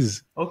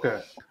stories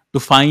Okay. to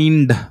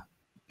find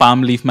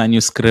palm leaf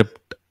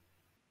manuscript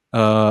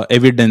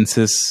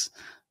evidences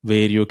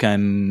where you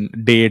can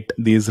date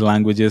these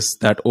languages,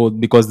 that, oh,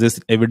 because this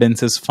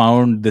evidence is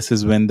found, this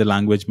is when the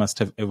language must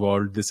have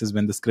evolved, this is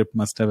when the script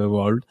must have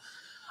evolved.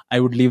 I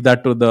would leave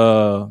that to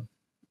the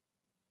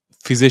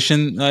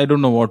physician, I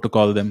don't know what to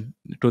call them,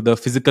 to the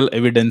physical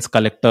evidence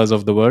collectors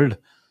of the world.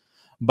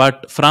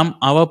 But from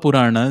our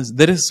Puranas,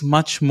 there is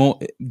much more.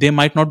 They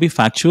might not be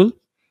factual,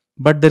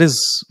 but there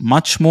is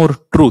much more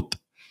truth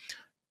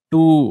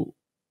to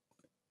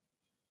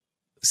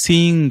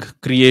seeing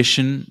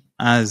creation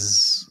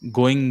as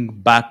going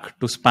back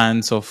to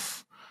spans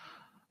of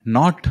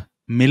not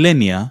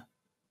millennia,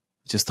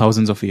 which is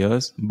thousands of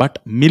years, but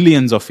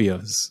millions of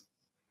years.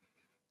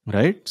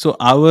 Right? So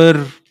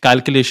our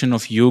calculation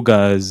of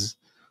yugas,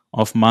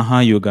 of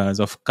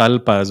mahayugas, of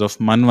kalpas, of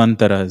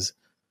manvantaras,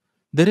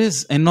 there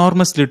is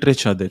enormous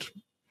literature there,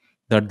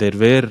 that there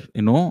were,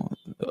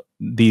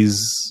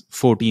 these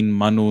 14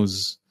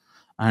 manus,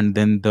 and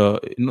then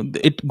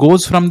it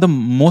goes from the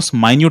most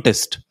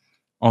minutest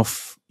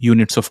of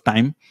units of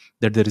time,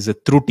 that there is a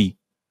truti,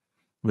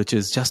 which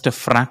is just a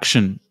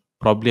fraction,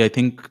 probably I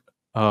think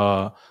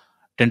 10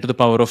 to the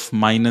power of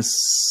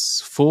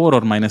 -4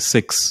 or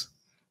 -6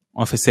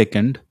 of a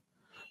second,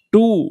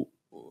 to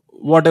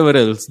whatever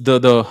else,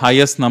 the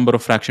highest number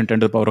of fraction, 10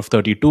 to the power of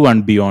 32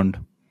 and beyond.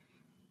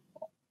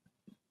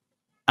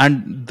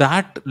 And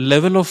that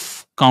level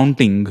of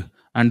counting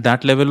and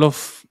that level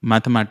of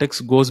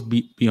mathematics goes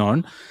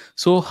beyond.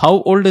 So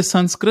how old is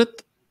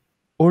Sanskrit?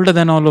 Older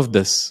than all of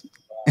this,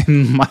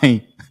 in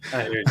my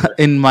I hear you.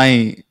 in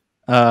my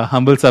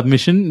humble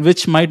submission,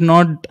 which might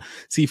not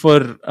see, for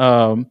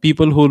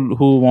people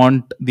who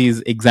want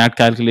these exact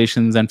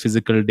calculations and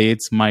physical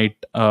dates, might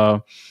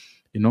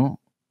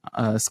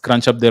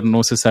scrunch up their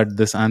noses at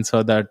this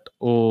answer, that,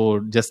 oh,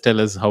 just tell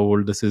us how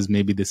old this is.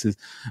 Maybe this is,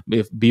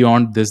 if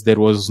beyond this there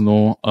was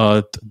no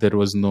earth, there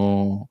was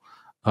no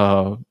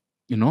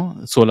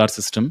solar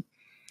system.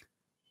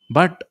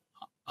 But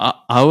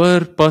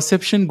our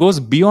perception goes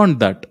beyond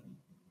that.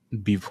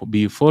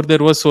 Before there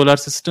was solar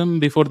system,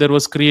 before there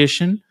was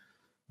creation,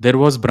 there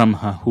was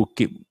Brahma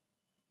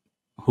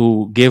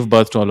who gave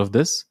birth to all of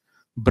this.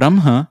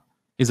 Brahma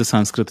is a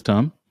Sanskrit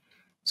term.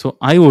 So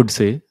I would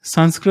say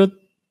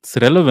Sanskrit's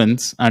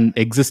relevance and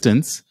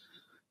existence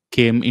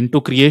came into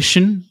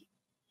creation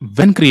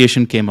when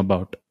creation came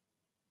about.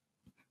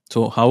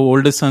 So how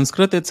old is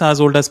Sanskrit? It's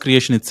as old as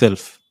creation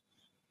itself,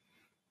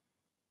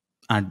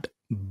 and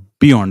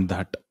beyond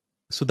that.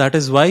 So that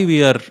is why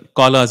we are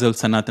call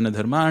ourselves Sanatana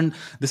Dharma. And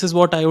this is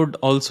what I would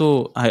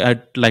also,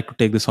 I'd like to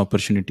take this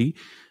opportunity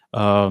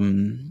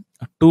to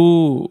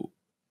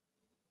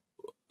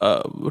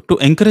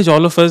encourage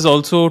all of us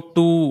also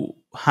to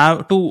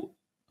have to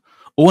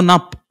own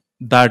up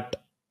that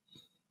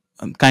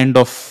kind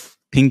of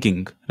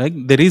thinking. Right?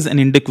 There is an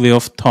Indic way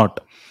of thought.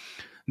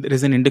 There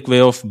is an Indic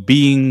way of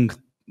being,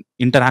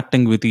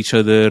 interacting with each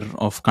other,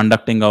 of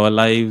conducting our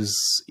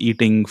lives,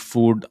 eating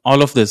food,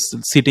 all of this,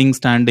 sitting,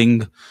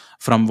 standing,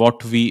 from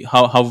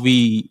how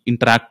we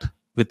interact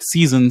with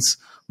seasons,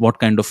 what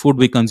kind of food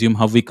we consume,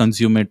 how we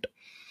consume it.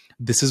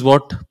 This is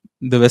what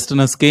the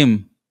Westerners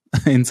came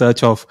in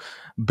search of,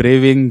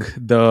 braving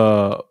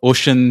the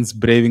oceans,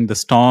 braving the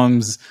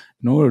storms,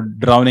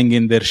 drowning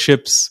in their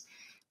ships.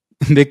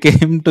 They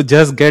came to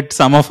just get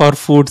some of our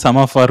food, some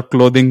of our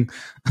clothing,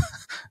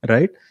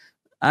 right?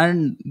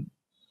 And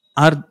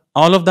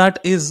all of that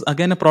is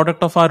again a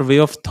product of our way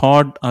of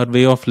thought, our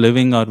way of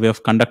living, our way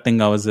of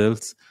conducting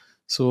ourselves.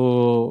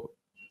 So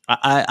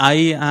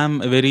I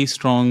am a very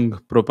strong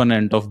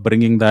proponent of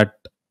bringing that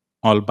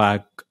all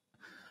back,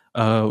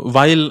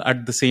 while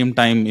at the same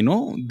time,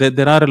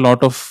 there are a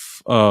lot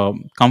of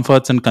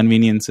comforts and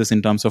conveniences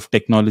in terms of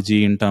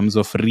technology, in terms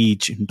of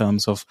reach, in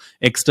terms of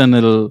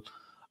external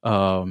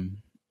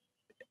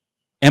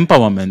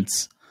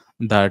empowerments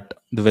that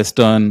the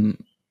Western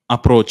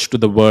approach to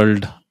the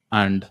world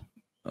and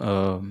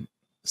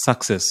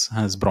success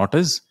has brought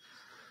us.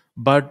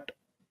 But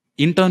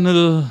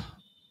internal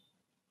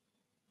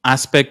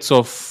aspects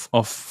of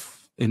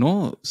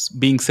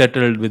being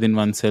settled within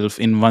oneself,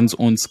 in one's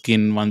own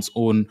skin, one's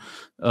own,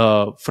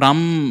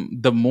 from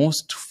the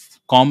most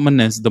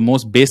commonest, the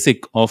most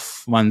basic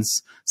of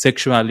one's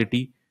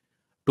sexuality,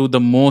 to the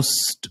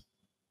most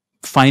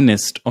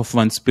finest of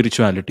one's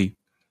spirituality,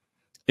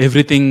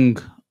 everything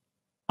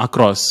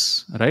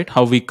across, right?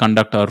 How we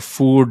conduct our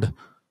food,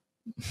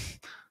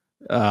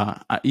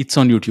 it's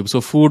on YouTube.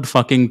 So food,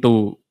 fucking,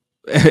 to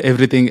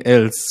everything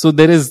else. So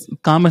there is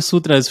Kama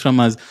Sutras from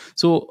us.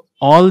 So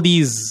all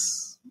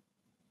these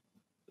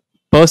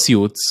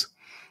pursuits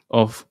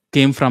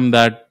came from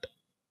that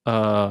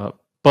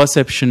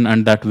perception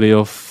and that way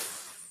of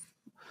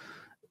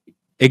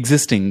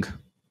existing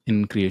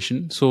in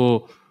creation.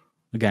 So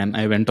again,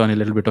 I went on a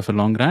little bit of a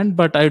long rant,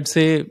 but I'd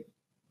say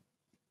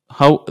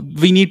how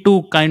we need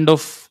to kind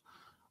of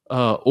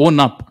own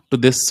up to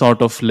this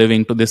sort of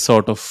living, to this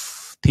sort of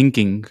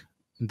thinking,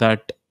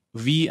 that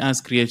we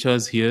as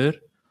creatures here,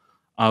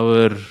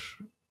 our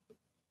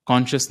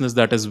consciousness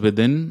that is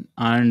within,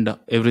 and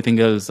everything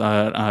else,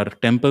 our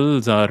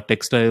temples, our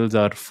textiles,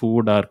 our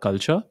food, our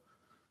culture,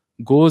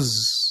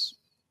 goes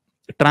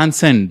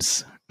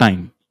transcends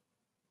time.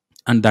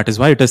 And that is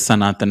why it is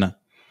Sanatana.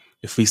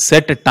 If we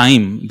set a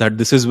time that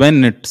this is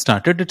when it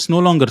started, it's no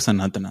longer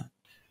Sanatana.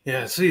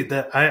 Yeah, see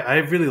that I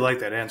really like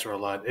that answer a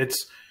lot.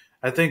 It's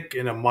I think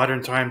in a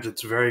modern times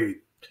it's very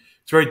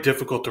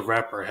difficult to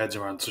wrap our heads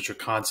around such a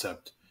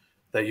concept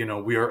that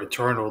we are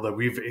eternal, that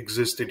we've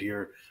existed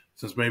here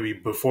since maybe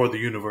before the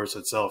universe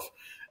itself.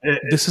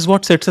 This is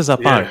what sets us Yeah,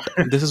 apart.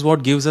 This is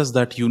what gives us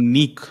that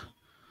unique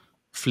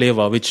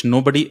flavor which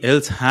nobody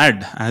else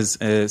had as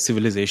a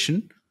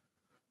civilization.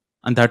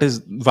 And that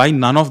is why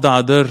none of the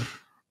other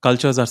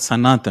cultures are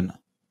Sanatana.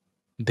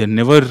 They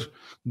never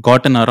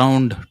gotten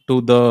around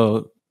to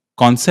the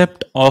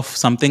concept of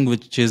something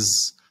which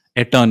is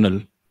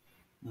eternal.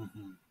 hmm.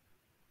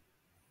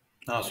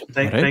 Awesome.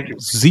 All right, Thank you.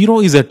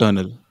 zero is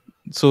eternal.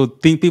 So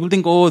people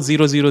think, oh,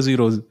 zero, zero,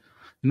 zero.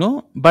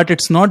 No, but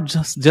it's not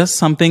just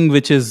something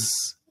which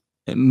is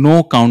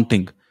no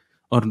counting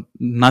or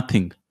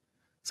nothing.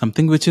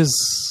 Something which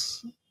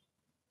is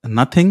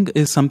nothing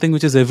is something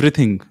which is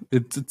everything.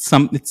 It's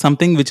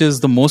something which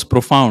is the most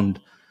profound,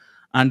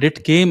 and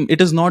it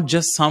is not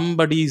just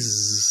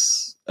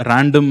somebody's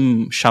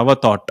random shower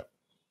thought.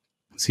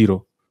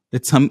 Zero.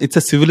 It's a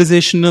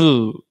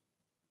civilizational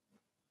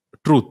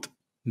truth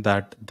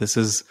that this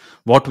is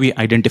what we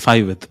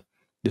identify with.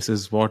 This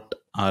is what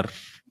our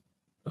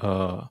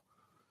uh,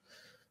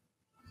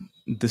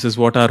 this is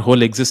what our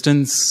whole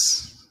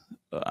existence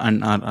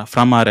and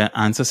from our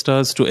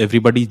ancestors to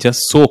everybody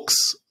just soaks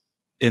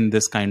in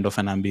this kind of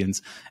an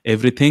ambience.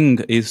 Everything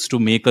is to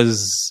make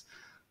us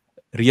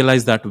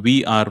realize that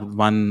we are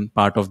one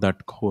part of that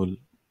whole,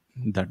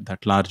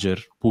 that larger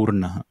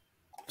Purna.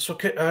 So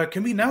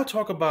can we now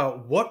talk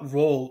about what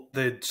role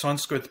did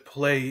Sanskrit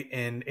play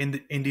in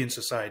the Indian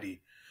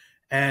society?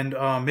 And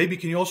maybe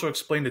can you also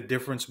explain the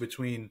difference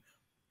between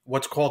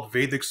what's called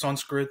Vedic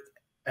Sanskrit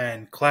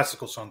and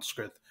classical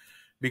Sanskrit?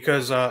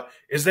 Because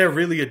is there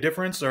really a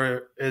difference,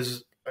 or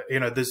is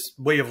this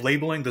way of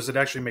labeling, does it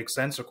actually make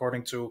sense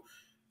according to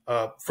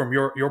from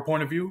your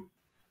point of view?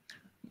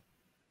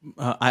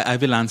 I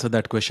will answer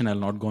that question. I'll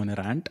not go on a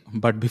rant.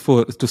 But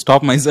before, to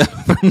stop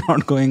myself from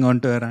not going on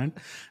to a rant,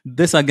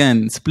 this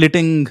again,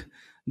 splitting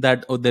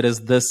that, oh, there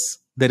is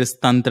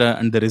Tantra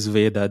and there is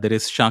Veda, there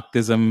is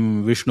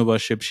Shaktism, Vishnu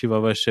worship,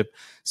 Shiva worship,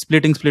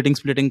 splitting,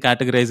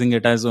 categorizing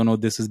it as, oh no,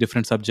 this is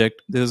different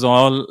subject. This is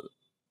all,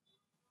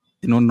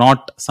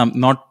 not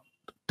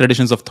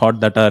traditions of thought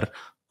that are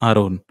our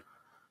own.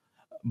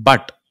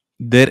 But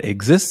there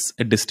exists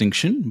a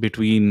distinction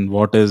between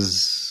what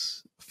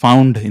is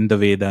found in the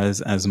Vedas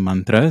as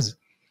mantras.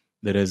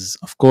 There is,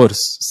 of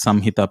course,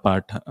 Samhita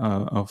part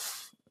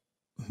of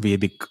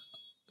Vedic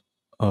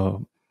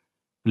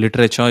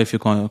literature, if you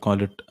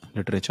call it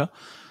literature.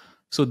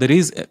 So there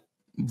is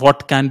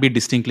what can be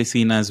distinctly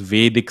seen as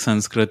Vedic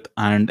Sanskrit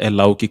and a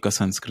Laukika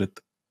Sanskrit.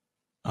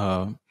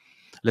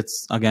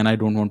 Let's again, I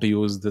don't want to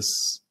use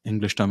this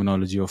English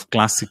terminology of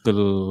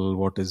classical,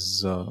 what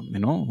is,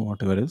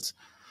 whatever else.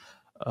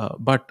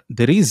 But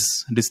there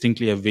is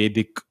distinctly a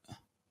Vedic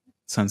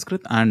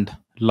Sanskrit and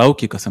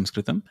Laukika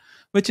Sanskritam,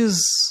 which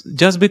is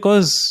just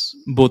because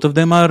both of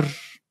them are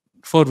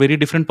for very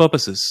different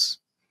purposes.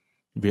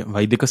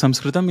 Vaidika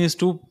Sanskritam is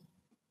to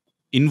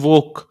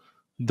invoke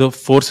the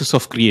forces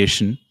of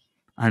creation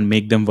and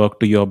make them work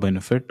to your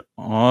benefit,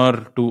 or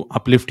to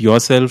uplift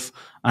yourself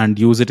and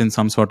use it in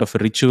some sort of a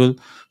ritual.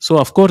 So,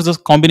 of course, the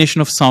combination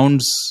of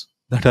sounds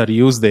that are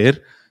used there,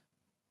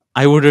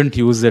 I wouldn't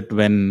use it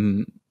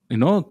when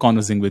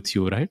conversing with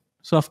you, right?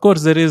 So of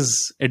course there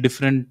is a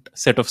different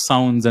set of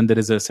sounds and there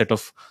is a set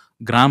of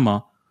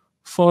grammar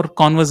for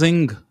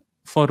conversing,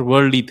 for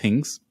worldly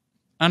things,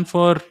 and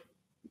for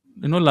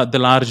the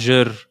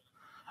larger,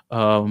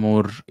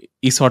 more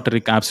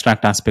esoteric,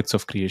 abstract aspects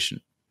of creation.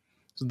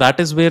 So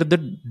that is where the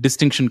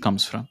distinction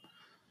comes from.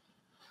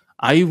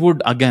 I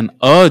would again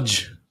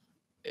urge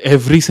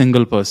every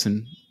single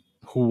person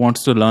who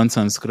wants to learn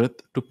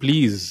Sanskrit to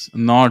please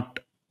not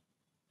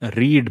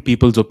read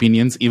people's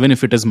opinions, even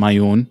if it is my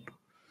own.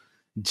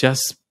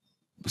 Just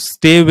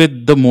stay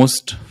with the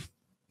most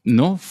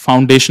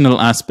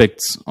foundational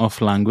aspects of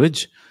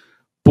language.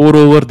 Pour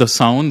over the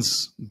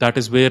sounds. That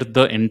is where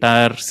the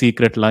entire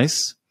secret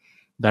lies.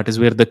 That is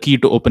where the key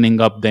to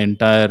opening up the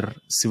entire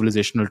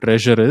civilizational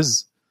treasure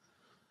is.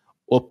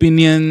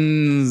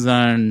 Opinions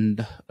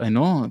and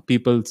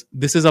people's,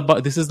 this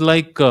is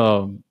like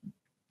people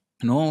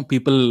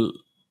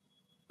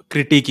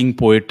critiquing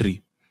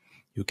poetry.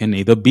 You can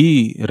either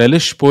be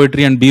relish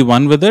poetry and be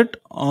one with it,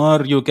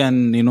 or you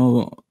can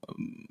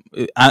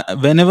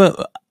whenever,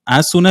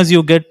 as soon as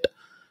you get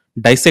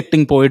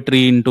dissecting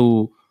poetry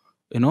into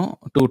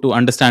to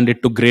understand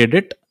it, to grade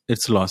it,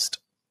 it's lost.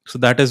 So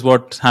that is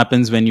what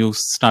happens when you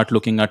start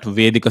looking at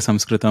Vedika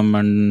Sanskritam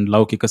and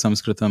Laukika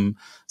Sanskritam,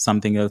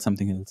 something else,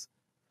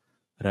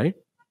 right?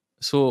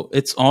 So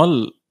it's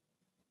all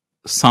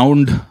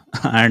sound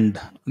and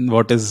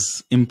what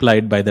is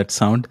implied by that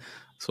sound.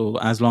 So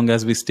as long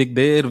as we stick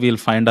there, we'll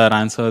find our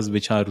answers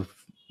which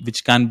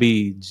can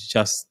be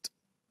just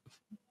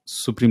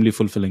supremely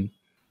fulfilling.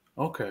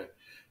 Okay.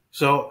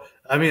 So,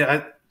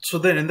 so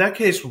then in that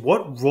case,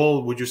 what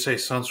role would you say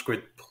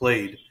Sanskrit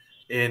played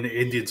in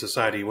Indian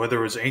society, whether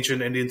it was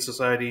ancient Indian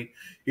society,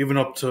 even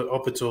up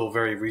until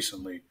very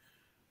recently?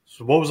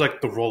 So, what was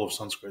like the role of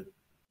Sanskrit?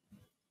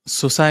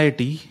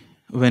 Society,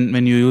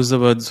 when you use the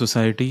word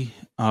society,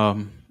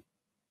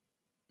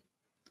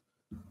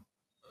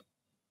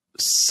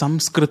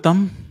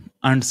 Samskritam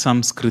and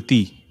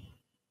Samskriti,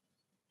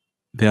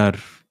 they are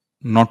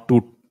not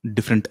two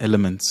different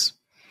elements.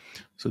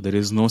 So there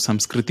is no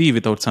Samskriti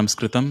without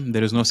Samskritam.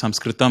 There is no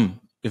Samskritam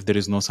if there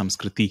is no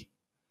Samskriti.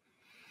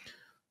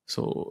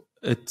 So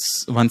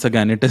it's, once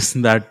again, it is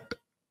that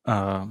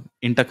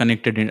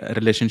interconnected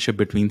relationship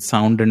between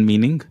sound and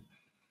meaning.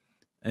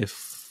 If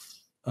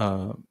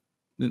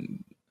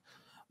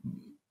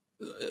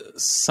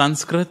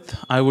Sanskrit,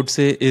 I would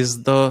say,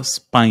 is the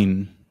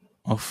spine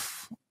of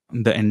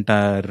the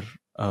entire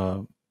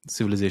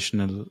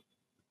civilizational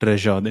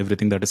treasure,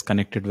 everything that is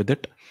connected with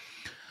it.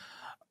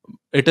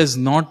 It is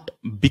not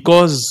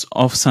because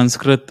of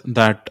Sanskrit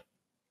that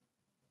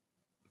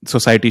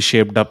society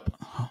shaped up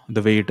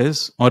the way it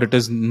is, or it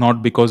is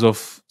not because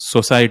of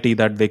society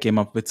that they came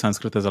up with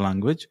Sanskrit as a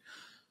language.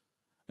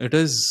 It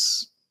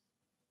is,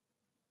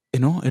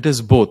 it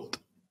is both.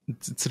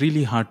 It's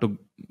really hard to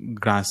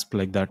grasp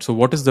like that. So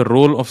what is the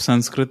role of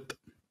Sanskrit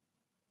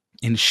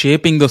in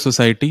shaping the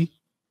society?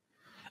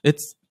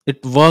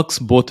 It works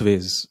both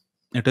ways.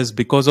 It is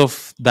because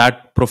of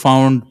that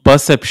profound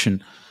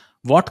perception.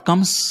 What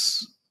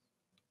comes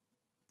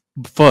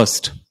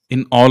first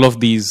in all of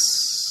these,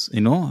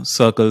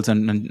 circles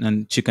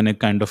and chicken egg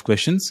kind of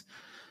questions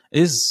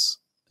is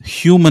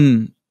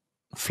human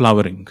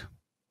flowering.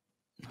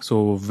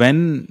 So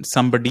when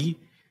somebody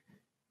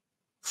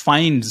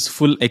finds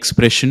full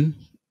expression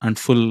and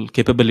full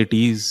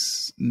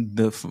capabilities,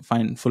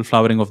 find full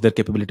flowering of their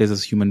capabilities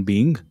as human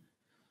being,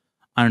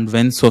 and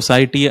when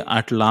society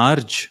at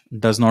large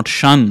does not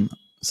shun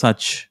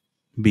such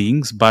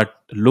beings but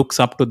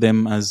looks up to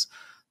them as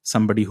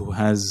somebody who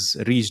has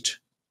reached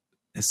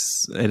a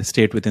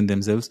state within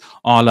themselves.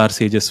 All our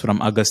sages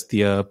from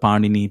Agastya,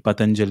 Panini,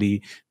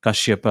 Patanjali,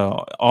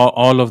 Kashyapa,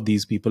 all of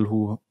these people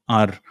who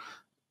are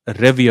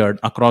revered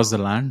across the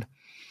land,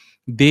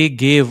 they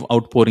gave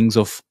outpourings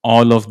of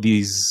all of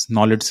these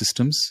knowledge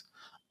systems,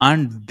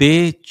 and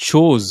they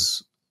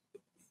chose,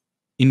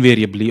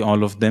 invariably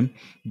all of them,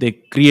 they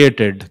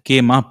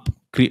came up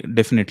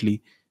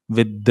definitely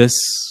with this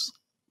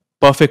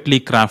perfectly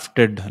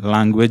crafted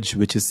language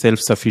which is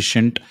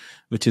self-sufficient,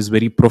 which is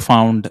very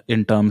profound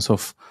in terms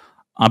of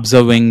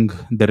observing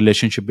the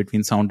relationship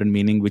between sound and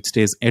meaning, which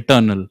stays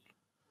eternal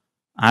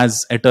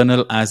as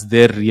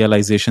their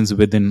realizations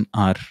within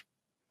are.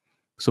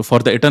 So for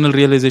the eternal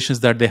realizations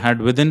that they had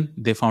within,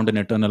 they found an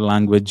eternal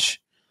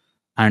language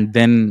and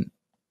then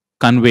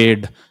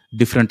conveyed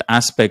different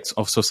aspects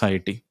of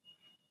society,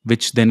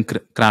 which then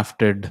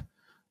crafted,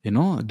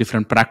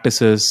 different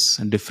practices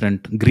and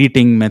different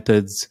greeting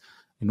methods,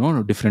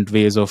 different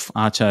ways of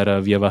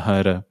achara,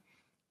 vyavahara,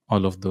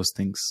 all of those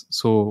things.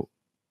 So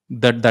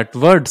that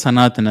word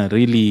Sanatana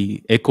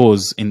really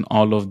echoes in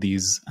all of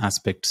these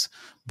aspects,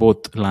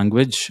 both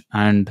language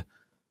and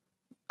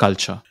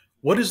culture.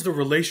 What is the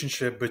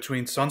relationship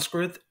between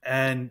Sanskrit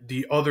and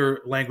the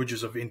other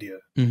languages of India?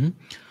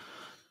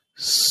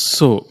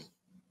 So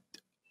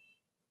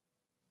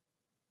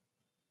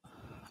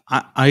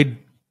I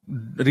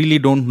really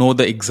don't know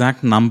the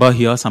exact number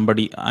here.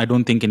 I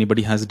don't think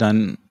anybody has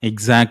done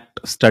exact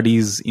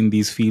studies in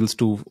these fields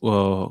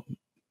to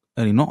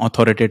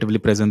authoritatively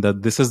present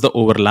that this is the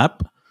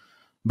overlap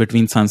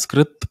between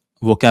Sanskrit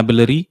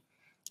vocabulary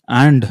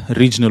and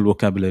regional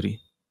vocabulary,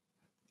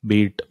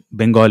 be it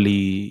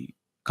Bengali,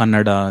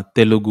 Kannada,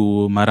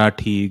 Telugu,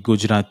 Marathi,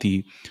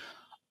 Gujarati.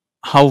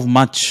 How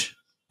much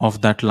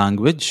of that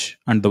language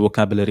and the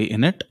vocabulary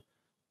in it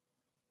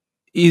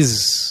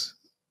is,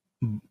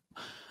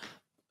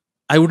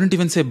 I wouldn't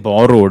even say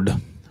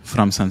borrowed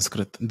from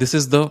Sanskrit. This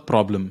is the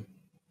problem.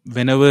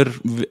 Whenever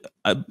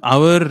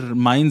our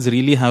minds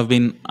really have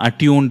been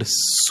attuned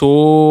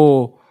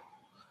so,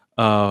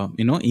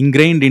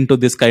 ingrained into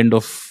this kind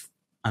of,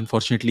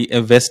 unfortunately,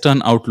 a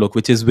Western outlook,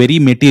 which is very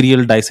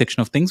material dissection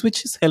of things,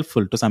 which is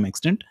helpful to some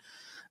extent,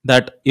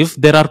 that if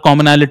there are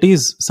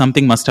commonalities,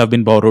 something must have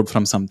been borrowed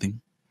from something.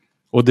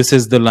 Oh, this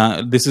is the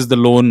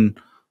loan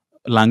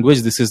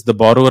language. This is the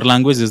borrower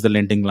language. This is the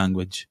lending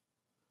language.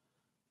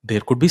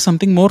 There could be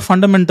something more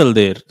fundamental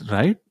there,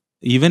 right?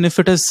 Even if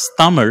it is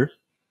Tamil,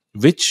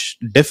 which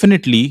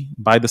definitely,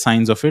 by the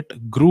signs of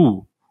it,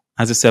 grew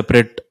as a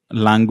separate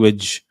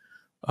language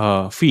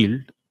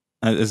field,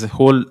 as a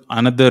whole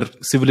another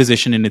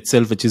civilization in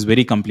itself, which is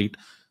very complete.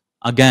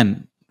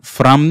 Again,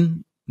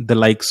 from the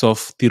likes of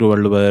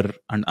Tiruvalluvar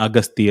and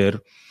Agasthyar.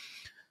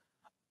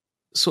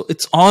 So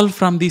it's all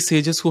from these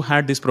sages who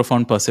had these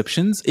profound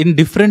perceptions in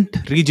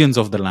different regions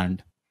of the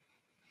land.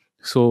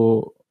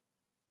 So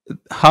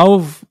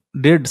how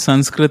did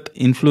Sanskrit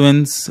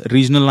influence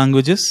regional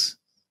languages?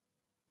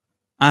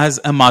 as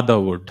a mother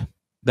would.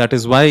 That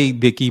is why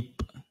they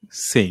keep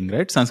saying,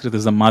 right? Sanskrit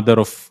is the mother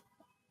of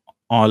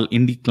all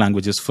Indic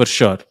languages for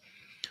sure.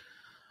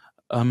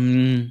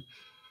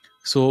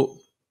 So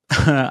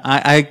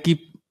I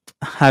keep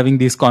having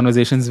these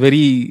conversations,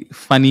 very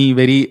funny,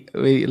 very,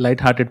 very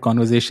light-hearted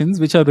conversations,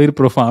 which are very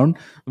profound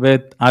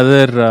with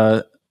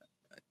other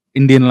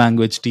Indian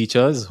language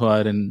teachers who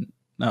are in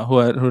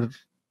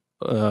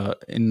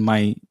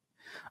my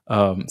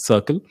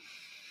circle.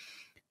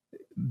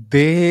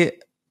 They,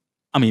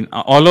 I mean,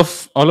 all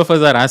of us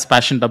are as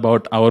passionate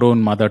about our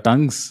own mother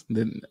tongues,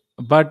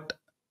 but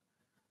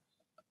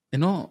you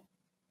know,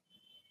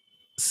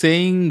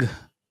 saying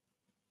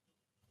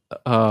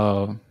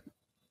I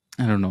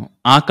don't know,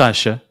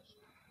 Akasha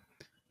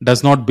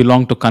does not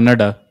belong to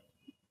Kannada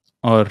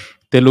or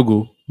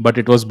Telugu, but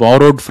it was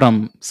borrowed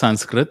from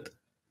Sanskrit,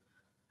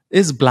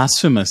 is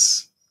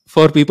blasphemous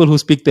for people who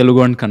speak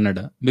Telugu and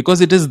Kannada, because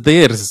it is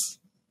theirs.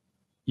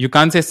 You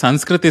can't say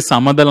Sanskrit is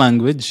some other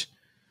language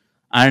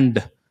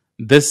and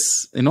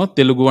this,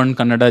 Telugu and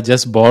Kannada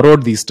just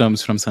borrowed these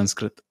terms from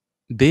Sanskrit.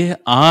 They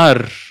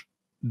are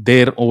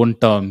their own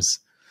terms.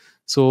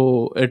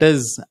 So it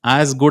is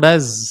as good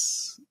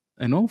as,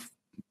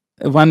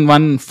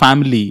 one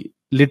family,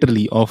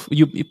 literally, of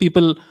you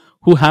people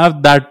who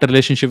have that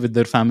relationship with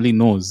their family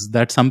knows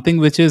that something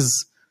which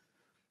is,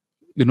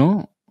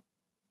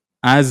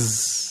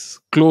 as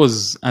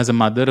close as a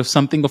mother, if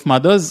something of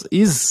mother's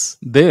is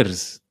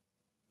theirs,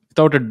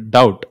 without a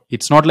doubt.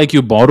 It's not like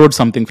you borrowed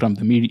something from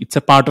them, it's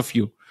a part of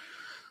you.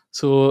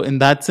 So in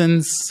that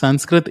sense,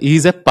 Sanskrit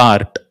is a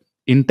part,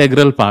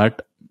 integral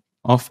part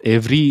of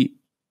every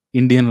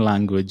Indian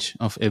language,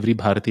 of every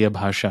Bharatiya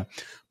bhasha.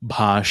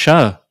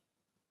 Bhasha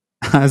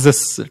as a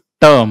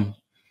term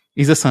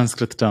is a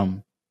Sanskrit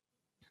term.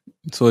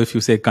 So if you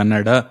say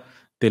Kannada,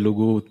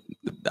 Telugu,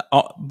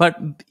 but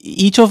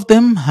each of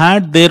them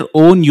had their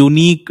own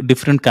unique,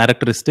 different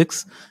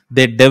characteristics.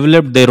 They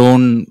developed their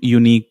own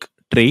unique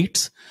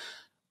traits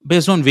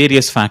based on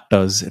various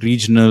factors,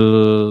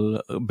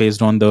 regional,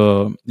 based on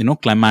the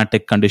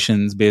climatic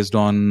conditions, based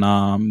on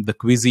the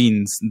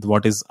cuisines,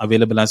 what is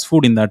available as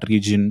food in that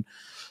region.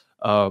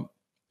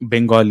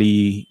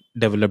 Bengali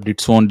developed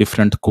its own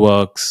different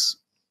quirks.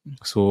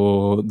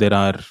 So there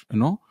are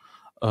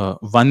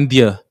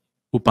Vandya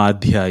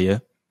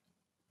Upadhyaya.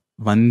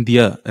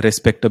 Vandya,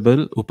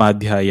 respectable,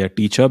 Upadhyaya,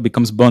 teacher,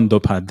 becomes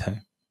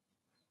Bandopadhyaya.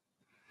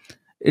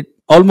 It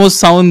almost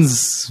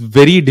sounds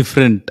very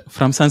different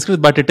from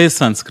Sanskrit, but it is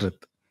Sanskrit.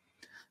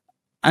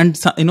 And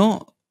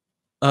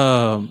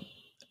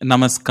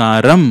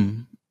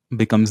Namaskaram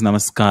becomes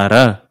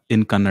Namaskara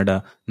in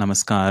Kannada,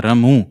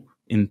 Namaskaramu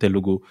in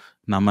Telugu,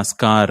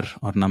 Namaskar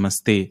or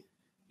Namaste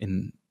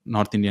in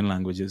North Indian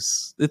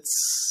languages.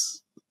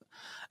 It's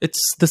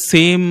the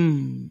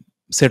same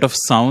set of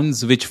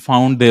sounds which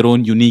found their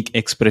own unique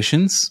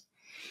expressions,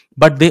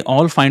 but they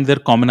all find their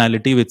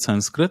commonality with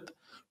Sanskrit.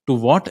 To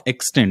what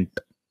extent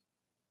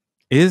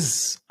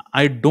is,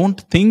 I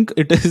don't think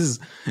it is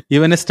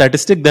even a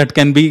statistic that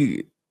can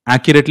be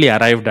accurately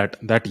arrived at,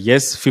 that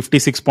yes,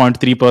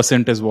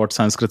 56.3% is what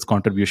Sanskrit's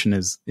contribution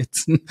is.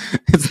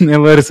 It's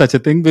never such a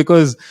thing,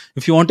 because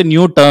if you want a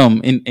new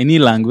term in any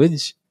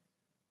language,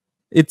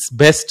 it's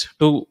best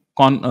to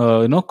coin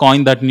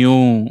that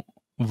new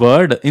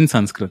word in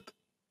Sanskrit,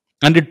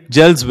 and it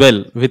gels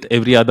well with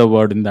every other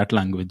word in that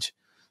language.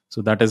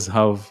 So that is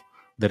how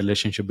the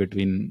relationship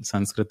between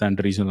Sanskrit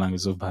and regional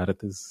languages of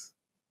Bharat is.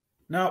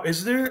 Now,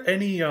 is there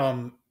any?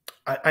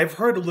 I've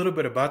heard a little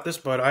bit about this,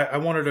 but I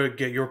wanted to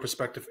get your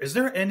perspective. Is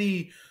there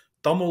any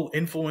Tamil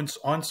influence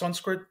on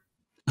Sanskrit?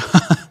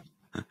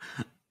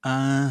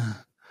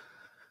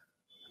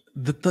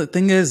 The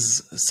thing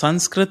is,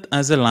 Sanskrit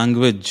as a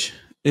language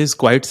is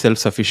quite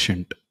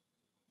self-sufficient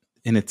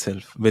in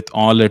itself, with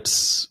all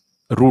its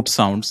root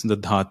sounds, the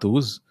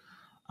dhatus,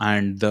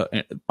 and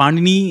the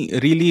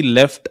Panini really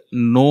left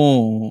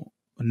no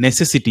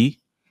necessity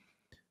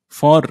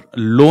for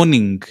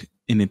loaning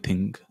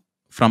anything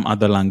from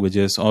other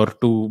languages or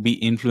to be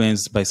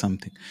influenced by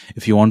something.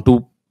 If you want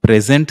to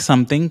present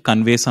something,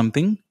 convey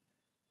something,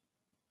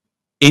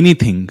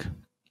 anything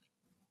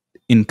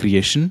in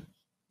creation,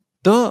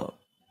 the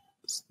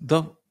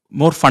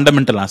more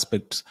fundamental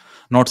aspects,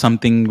 not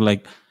something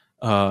like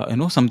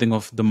something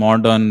of the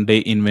modern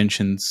day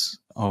inventions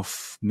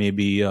of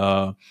maybe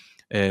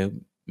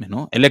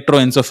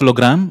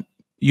electroencephalogram.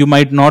 You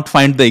might not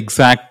find the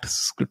exact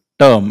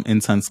term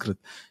in Sanskrit,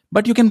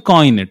 but you can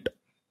coin it.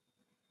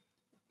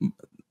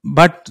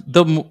 But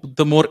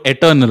the more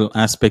eternal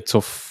aspects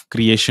of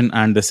creation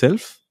and the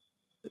self,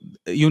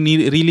 you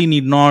really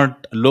need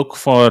not look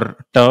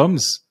for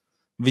terms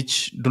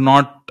which do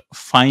not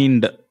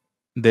find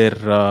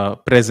their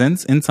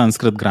presence in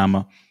Sanskrit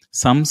grammar.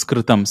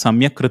 Samskritam,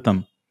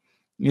 Samyakritam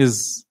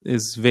is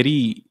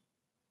very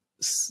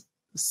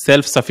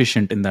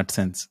self-sufficient in that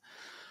sense.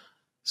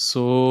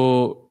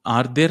 So,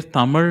 are there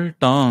Tamil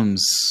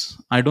terms?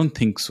 I don't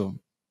think so.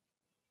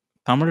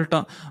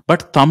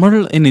 But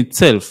Tamil in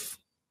itself,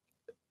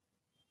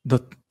 the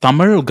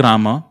Tamil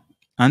grammar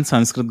and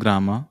Sanskrit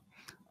grammar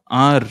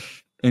are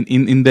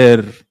in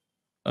their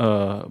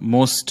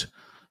most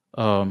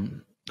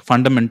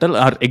fundamental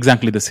are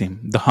exactly the same.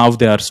 The how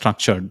they are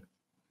structured,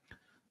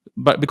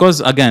 but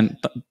because again,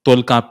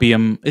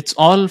 Tolkappiyam, it's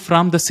all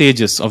from the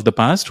sages of the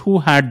past who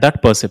had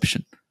that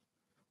perception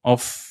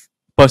of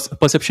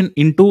perception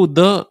into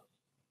the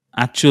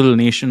actual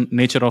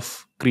nature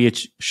of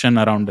creation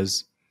around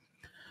us.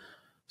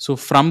 So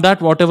from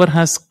that, whatever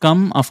has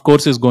come, of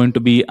course, is going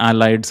to be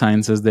allied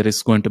sciences. There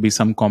is going to be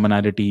some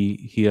commonality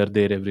here,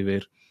 there,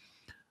 everywhere.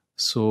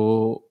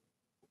 So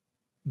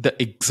the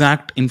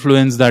exact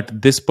influence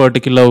that this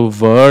particular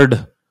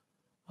word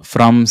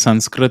from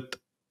Sanskrit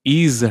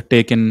is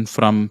taken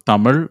from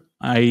Tamil,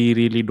 I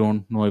really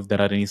don't know if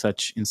there are any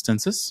such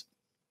instances.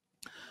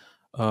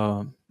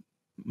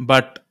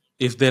 But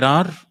if there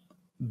are,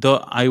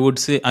 I would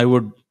say I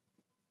would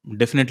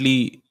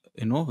definitely,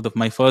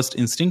 my first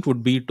instinct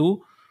would be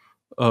to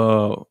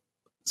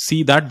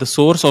see that the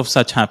source of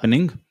such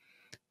happening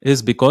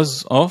is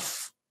because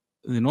of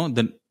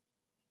the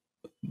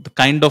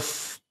kind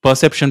of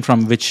perception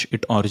from which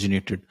it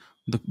originated,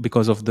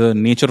 because of the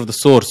nature of the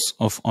source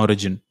of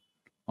origin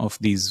of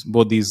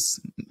both these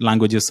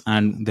languages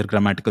and their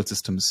grammatical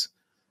systems.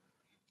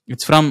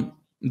 It's from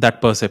that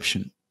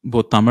perception,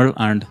 both Tamil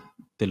and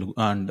Telugu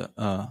and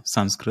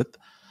Sanskrit.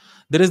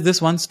 There is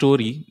this one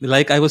story,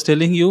 like I was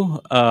telling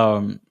you,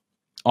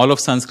 all of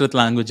Sanskrit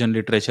language and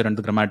literature and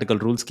the grammatical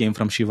rules came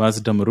from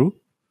Shiva's Damaru.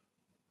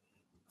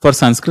 For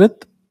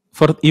Sanskrit,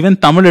 for even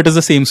Tamil, it is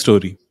the same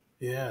story.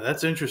 Yeah,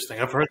 that's interesting.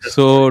 I've heard that.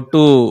 So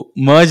to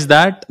merge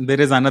that, there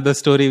is another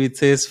story which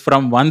says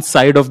from one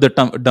side of the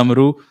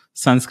Damaru,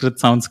 Sanskrit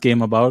sounds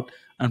came about,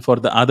 and for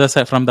the other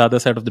side, from the other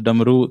side of the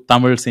Damaru,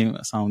 Tamil same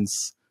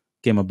sounds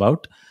came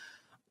about.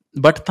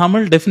 But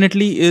Tamil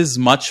definitely is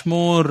much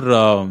more.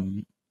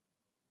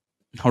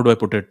 How do I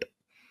put it?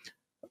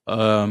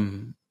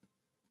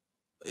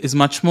 Is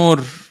much more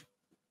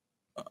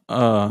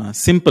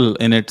simple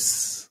in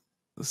its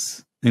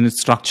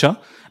structure.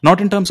 Not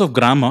in terms of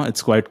grammar,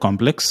 it's quite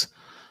complex,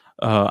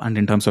 and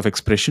in terms of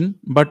expression.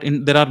 But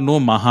there are no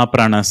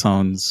Mahaprana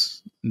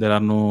sounds. There are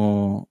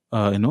no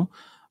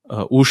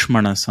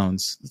Ushmana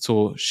sounds.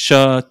 So sh,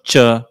 ch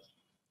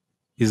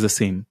is the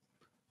same.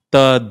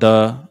 Ta,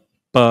 da,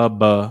 pa,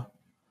 ba.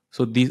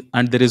 So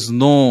and there is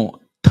no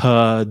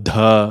tha,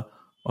 dha,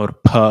 or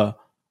pa,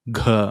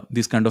 gha.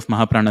 These kind of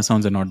Mahaprana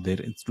sounds are not there.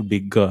 It's to be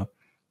ga,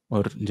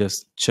 or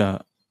just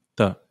cha,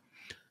 ta,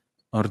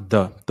 or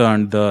the. Ta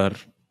and the are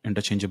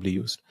interchangeably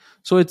used.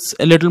 So it's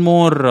a little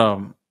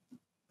more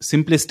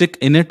simplistic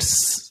in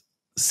its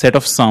set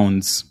of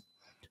sounds.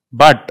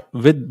 But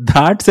with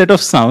that set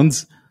of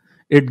sounds,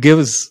 it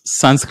gives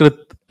Sanskrit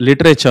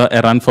literature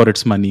a run for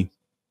its money.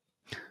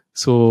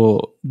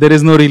 So there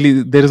is no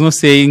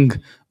saying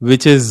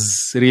which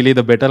is really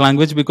the better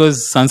language,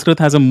 because Sanskrit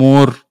has a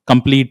more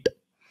complete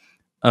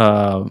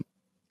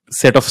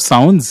set of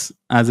sounds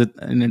as it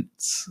in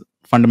its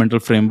fundamental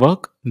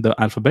framework, the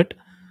alphabet.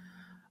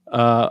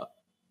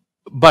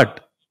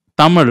 But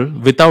Tamil,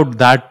 without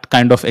that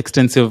kind of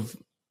extensive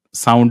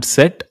sound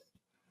set,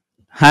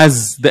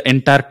 has the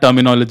entire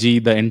terminology,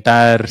 the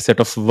entire set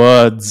of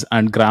words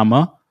and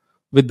grammar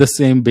with the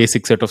same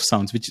basic set of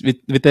sounds, which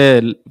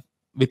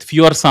with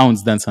fewer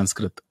sounds than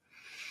Sanskrit.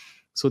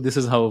 So this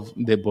is how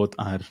they both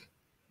are.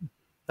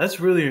 That's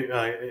really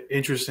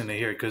interesting to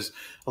hear, because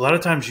a lot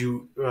of times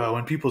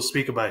when people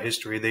speak about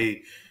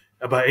history,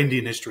 about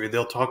Indian history,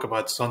 they'll talk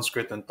about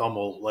Sanskrit and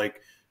Tamil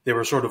like they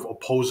were sort of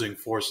opposing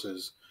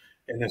forces,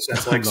 in a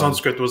sense. Like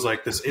Sanskrit was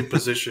like this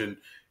imposition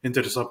into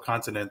the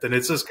subcontinent, and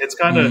it's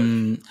kind of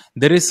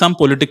there is some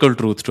political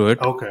truth to it.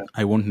 Okay,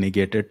 I won't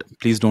negate it.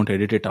 Please don't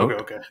edit it out.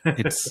 Okay.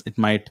 It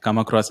might come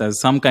across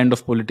as some kind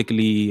of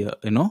politically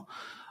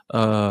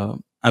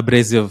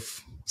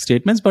abrasive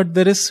statements, but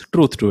there is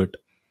truth to it.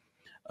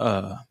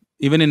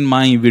 Even in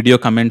my video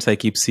comments, I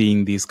keep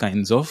seeing these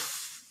kinds of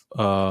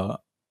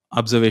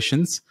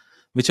observations,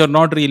 which are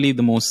not really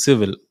the most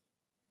civil,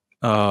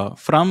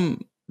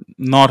 from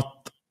North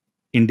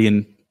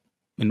Indian,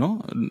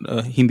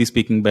 Hindi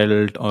speaking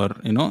belt, or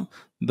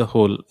the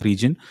whole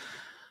region.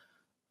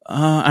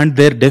 And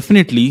there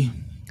definitely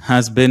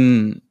has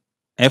been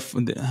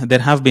there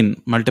have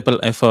been multiple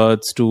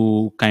efforts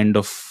to kind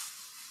of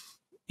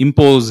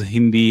impose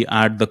Hindi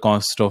at the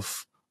cost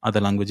of other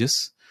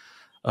languages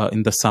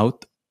in the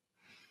south.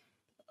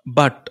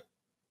 But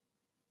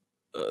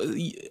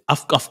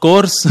of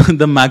course,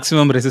 the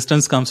maximum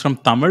resistance comes from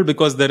Tamil,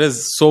 because there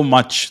is so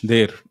much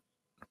there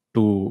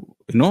to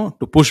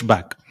push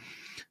back.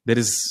 There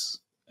is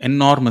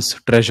enormous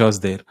treasures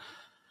there.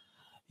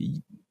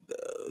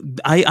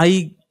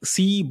 I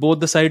see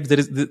both the sides.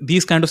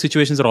 These kind of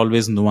situations are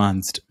always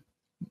nuanced.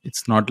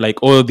 It's not like,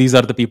 oh, these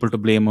are the people to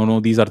blame, or no,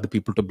 these are the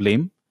people to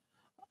blame.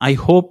 I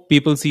hope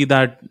people see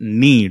that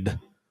need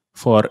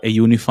for a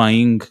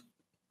unifying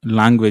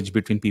language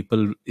between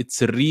people.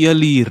 It's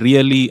really,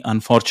 really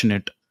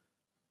unfortunate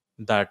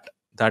that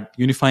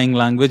unifying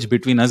language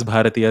between us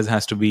Bharatiyas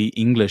has to be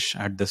English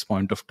at this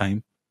point of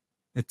time.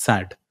 It's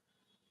sad.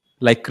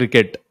 Like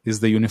cricket is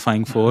the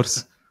unifying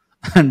force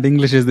and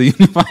English is the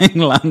unifying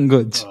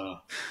language.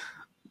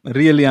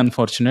 really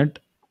unfortunate.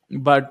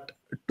 But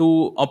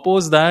to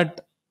oppose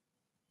that,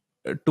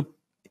 to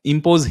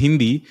impose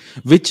Hindi,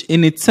 which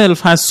in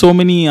itself has so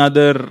many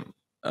other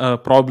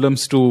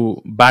problems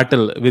to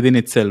battle within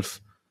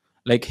itself.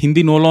 Like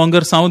Hindi no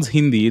longer sounds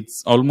Hindi;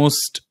 it's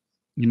almost,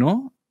 you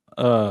know,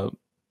 uh,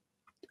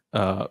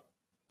 uh,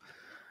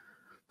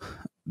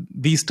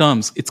 these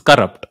terms. It's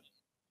corrupt.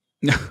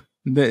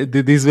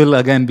 These will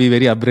again be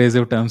very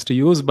abrasive terms to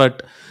use,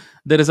 but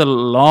there is a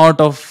lot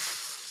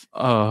of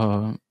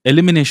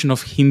elimination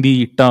of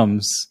Hindi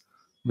terms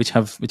which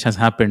has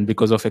happened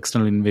because of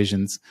external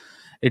invasions.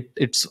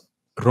 It's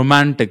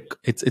romantic.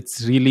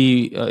 It's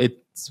really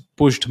it's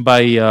pushed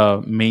by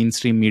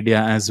mainstream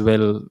media as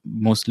well,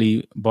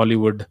 mostly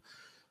Bollywood.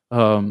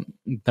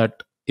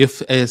 That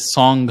if a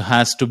song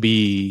has to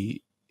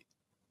be,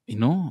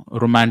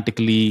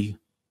 romantically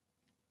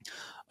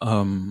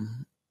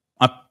um,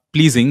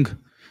 pleasing,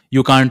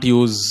 you can't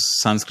use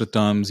Sanskrit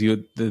terms,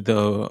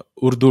 the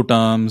Urdu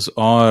terms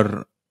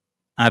or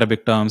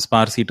Arabic terms,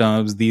 Parsi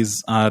terms.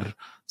 These are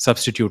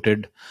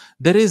substituted.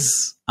 There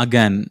is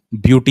again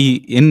beauty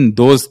in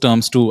those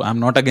terms too. I'm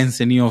not against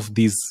any of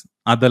these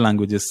other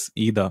languages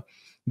either.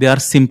 They are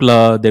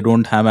simpler. They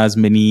don't have as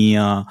many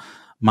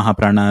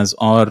mahapranas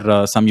or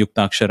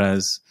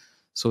samyuktaksharas,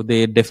 so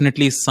they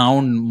definitely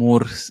sound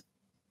more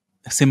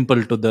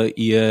simple to the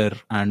ear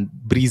and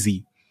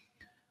breezy.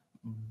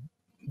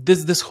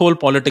 This whole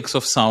politics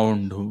of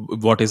sound,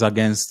 what is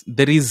against,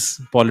 there is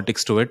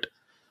politics to it,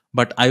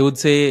 but I would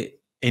say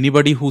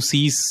anybody who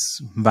sees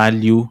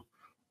value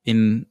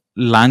in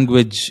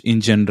language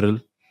in general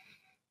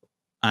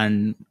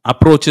and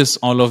approaches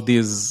all of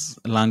these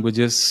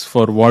languages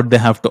for what they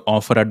have to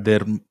offer at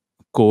their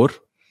core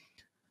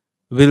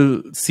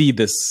will see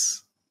this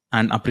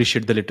and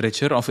appreciate the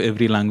literature of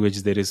every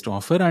language there is to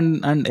offer,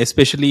 and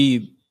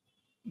especially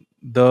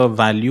the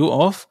value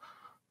of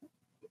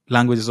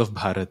languages of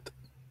Bharat.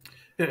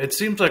 Yeah, it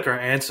seems like our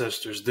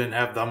ancestors didn't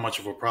have that much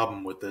of a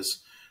problem with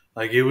this.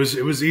 Like it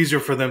was easier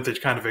for them to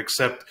kind of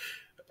accept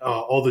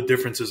all the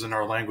differences in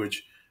our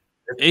language.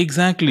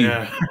 Exactly.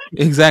 Yeah,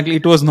 Exactly.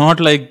 It was not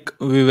like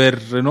we were,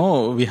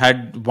 we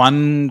had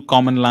one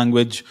common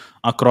language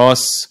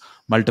across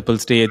multiple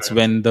states right,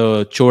 when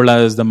the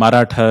Cholas, the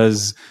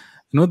Marathas,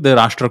 the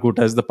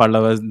Rashtrakutas, the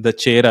Pallavas, the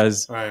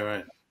Cheras, right,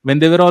 right. when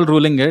they were all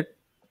ruling it,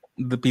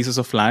 the pieces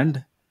of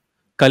land,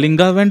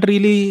 Kalinga went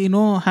really,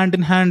 hand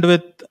in hand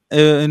with,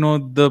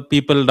 the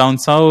people down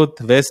south,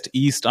 west,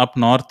 east, up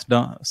north,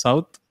 down,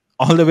 south,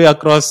 all the way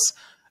across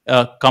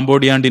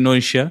Cambodia and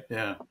Indonesia.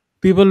 Yeah,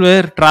 People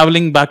were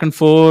traveling back and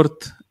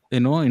forth,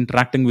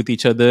 interacting with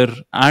each other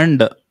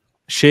and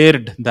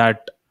shared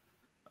that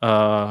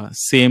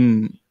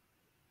same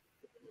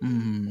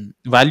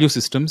value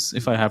systems,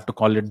 if I have to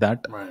call it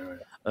that. right,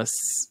 right,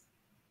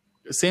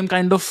 Same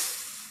kind of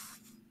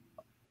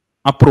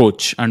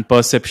approach and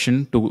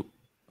perception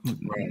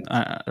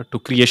right. to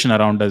creation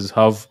around us,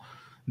 how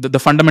the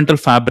fundamental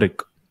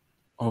fabric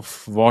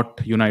of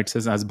what unites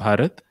us as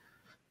Bharat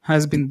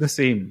has been the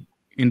same,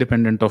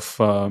 independent of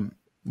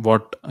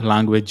what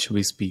language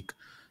we speak.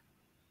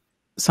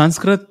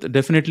 Sanskrit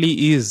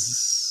definitely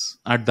is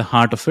at the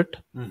heart of it,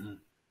 Hmm.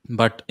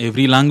 but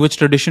every language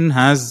tradition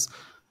has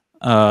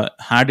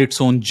had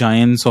its own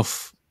giants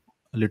of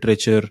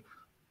literature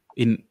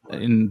in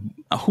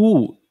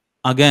who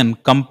again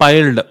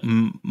compiled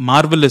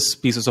marvelous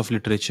pieces of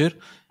literature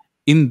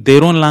in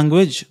their own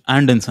language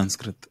and in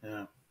Sanskrit.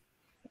 Yeah,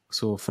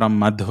 So from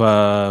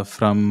Madhva,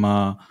 from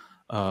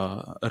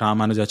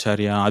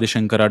Ramanujacharya,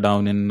 Adishankara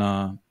down in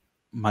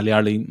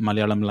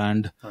Malayalam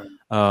land,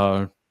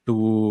 right.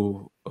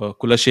 to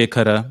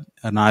Kulashekara,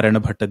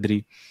 Narayana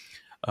Bhattadri,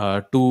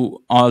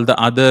 to all the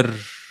other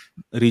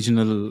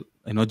regional,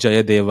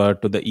 Jayadeva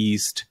to the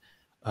east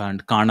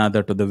and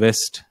Kanada to the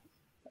west.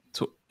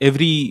 So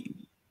every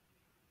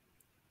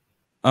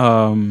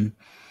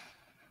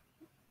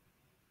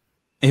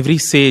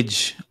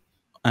sage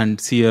and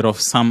seer of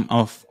some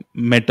of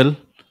metal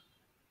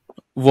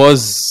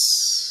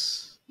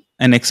was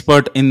an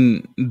expert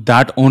in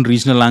that own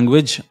regional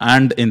language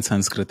and in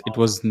Sanskrit. It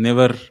was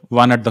never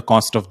one at the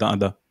cost of the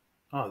other.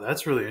 Oh,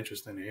 that's really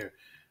interesting to hear.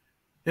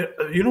 Yeah,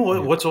 you know what?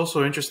 Yeah. What's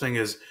also interesting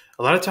is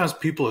a lot of times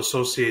people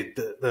associate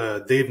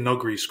the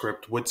Devanagari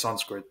script with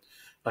Sanskrit.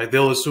 Like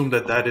they'll assume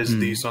that that is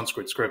the Mm.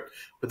 Sanskrit script,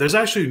 but there's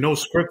actually no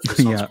script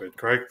for Yeah. Sanskrit,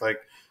 correct? Like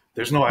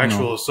there's no No.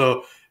 actual.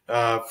 So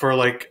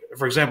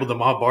for example, the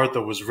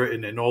Mahabharata was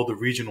written in all the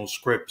regional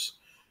scripts,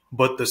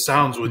 but the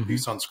sounds would be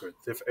Hmm. Sanskrit,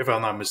 if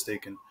I'm not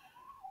mistaken.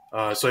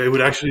 So it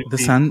would actually The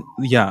be. sun.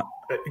 Yeah,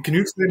 Can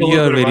you explain a you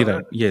little are bit very about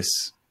right. that? Yes.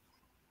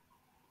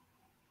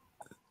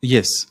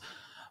 Yes.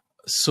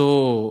 So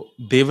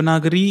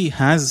Devanagari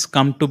has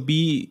come to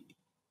be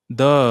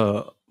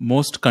the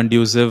most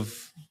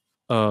conducive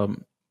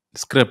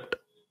script,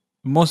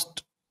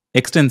 most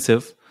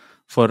extensive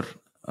for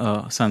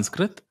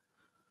Sanskrit,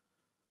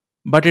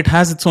 but it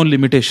has its own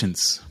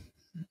limitations.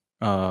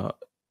 Uh,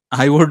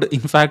 I would,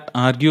 in fact,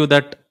 argue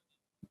that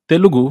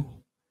Telugu,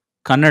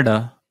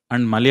 Kannada,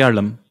 and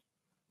Malayalam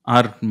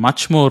are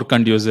much more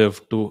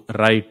conducive to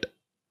write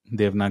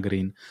Devanagari.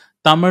 In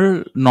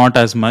Tamil, not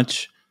as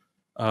much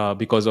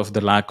because of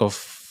the lack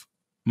of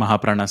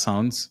Mahaprana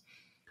sounds.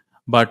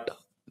 But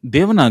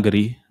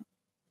Devanagari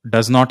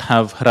does not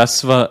have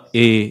Hrasva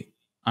A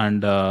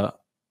and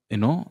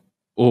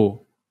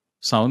O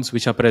sounds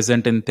which are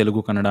present in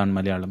Telugu, Kannada, and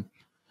Malayalam.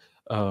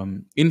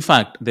 In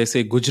fact, they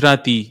say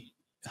Gujarati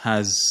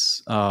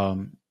has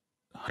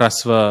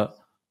Hrasva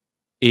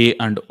A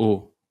and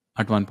O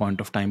at one point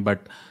of time,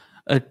 but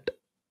it,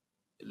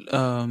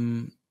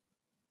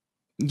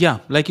 yeah,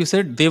 like you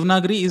said,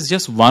 Devanagari is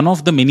just one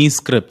of the many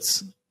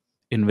scripts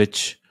in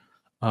which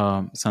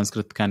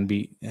Sanskrit can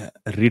be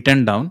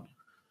written down.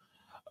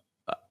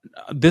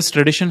 This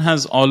tradition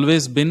has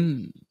always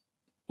been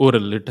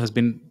oral. It has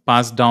been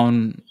passed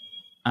down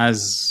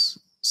as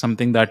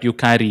something that you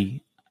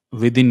carry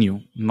within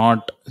you,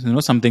 not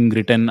something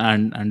written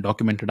and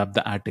documented up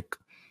the attic.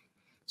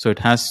 So it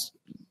has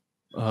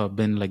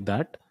been like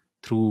that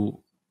through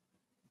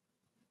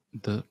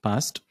the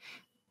past.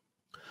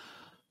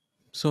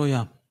 So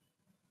yeah,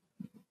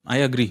 I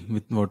agree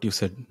with what you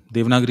said.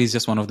 Devanagari is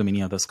just one of the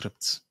many other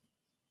scripts.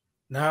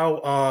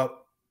 Now,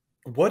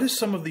 what is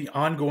some of the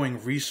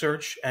ongoing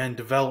research and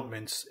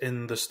developments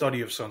in the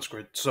study of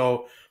Sanskrit?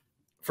 So,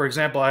 for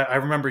example, I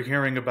remember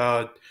hearing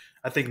about,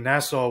 I think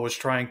NASA was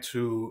trying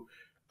to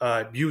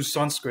use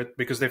Sanskrit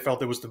because they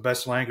felt it was the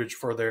best language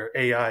for their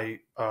AI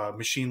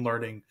machine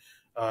learning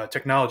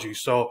technology.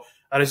 So,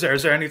 is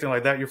there anything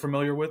like that you're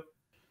familiar with?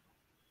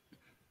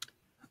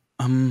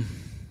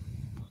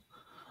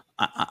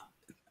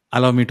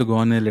 Allow me to go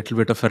on a little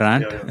bit of a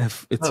rant,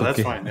 if it's no,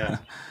 okay. That's fine, yeah.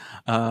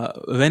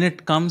 When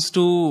it comes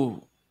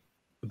to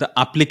the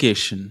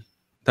application,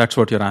 that's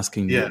what you're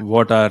asking me. Yeah.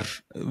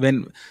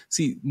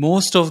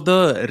 Most of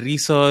the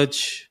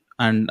research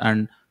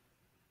and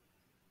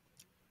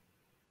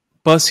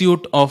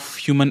pursuit of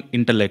human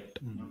intellect,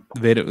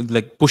 where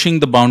like pushing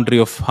the boundary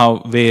of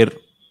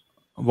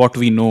what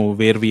we know,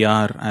 where we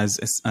are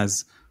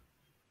as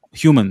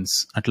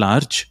humans at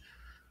large,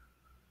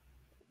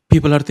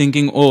 people are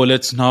thinking, oh,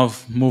 let's now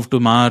move to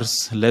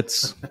Mars,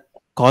 let's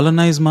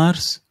colonize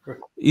Mars.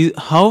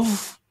 How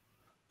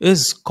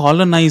is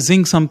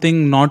colonizing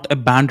something not a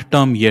banned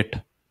term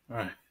yet?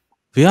 Right.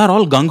 We are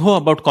all gung-ho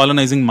about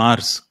colonizing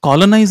Mars.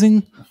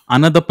 Colonizing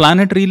another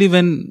planet, really,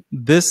 when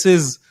this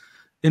is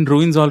in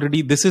ruins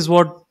already? This is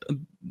what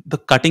the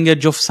cutting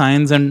edge of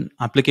science and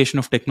application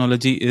of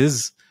technology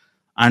is.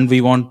 And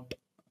we want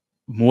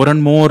more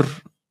and more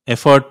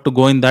effort to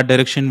go in that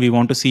direction. We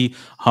want to see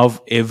how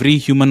every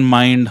human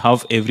mind, how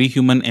every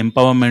human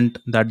empowerment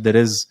that there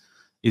is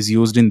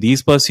used in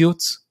these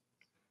pursuits.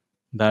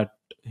 That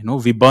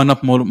we burn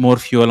up more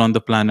fuel on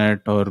the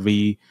planet, or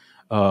we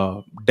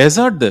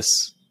desert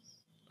this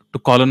to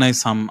colonize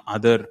some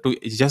other, to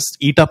just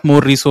eat up more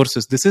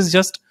resources. This is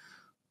just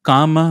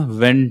karma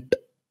went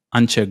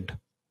unchecked.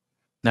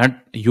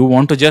 That you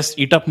want to just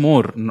eat up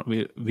more.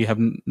 We have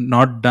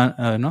not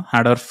done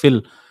had our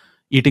fill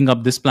eating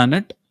up this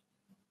planet.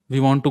 We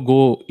want to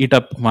go eat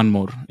up one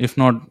more, if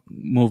not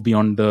move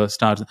beyond the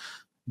stars.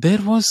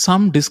 There was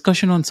some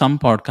discussion on some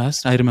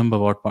podcast, I remember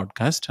what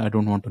podcast, I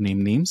don't want to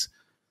name names,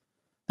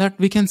 that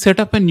we can set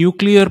up a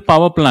nuclear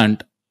power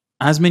plant,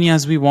 as many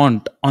as we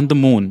want, on the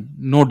moon,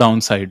 no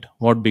downside.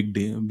 What big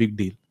deal?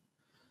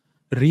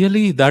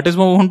 Really, that is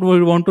what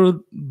we want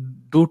to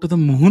do to the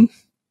moon?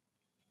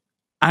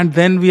 And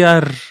then we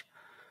are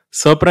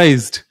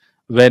surprised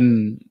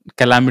when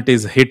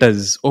calamities hit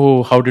us.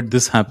 Oh, how did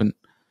this happen?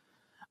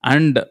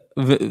 And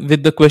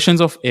with the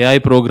questions of AI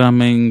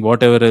programming,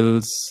 whatever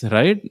else,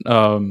 right?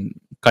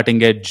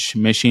 Cutting edge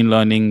machine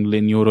learning,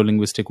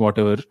 neuro-linguistic,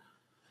 whatever.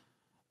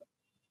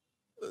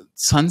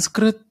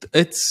 Sanskrit,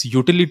 its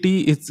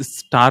utility,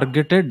 it's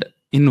targeted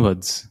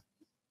inwards.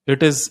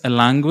 It is a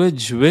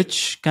language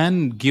which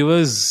can give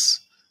us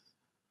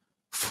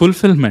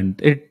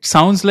fulfillment. It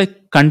sounds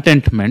like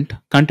contentment.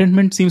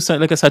 Contentment seems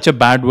like such a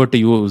bad word to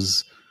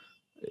use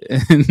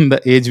in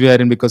the age we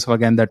are in, because of,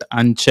 again, that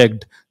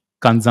unchecked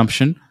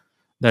consumption.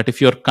 That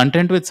if you're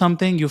content with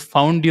something, you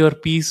found your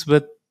peace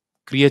with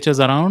creatures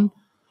around,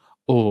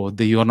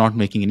 you are not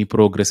making any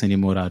progress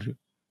anymore, are you?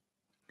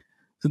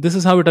 So this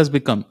is how it has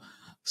become.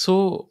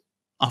 So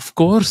of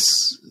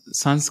course,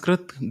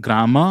 Sanskrit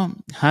grammar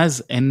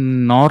has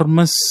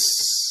enormous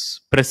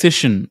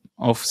precision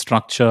of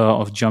structure,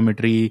 of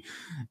geometry.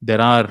 There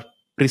are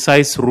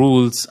precise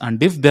rules,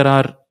 and if there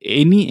are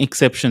any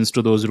exceptions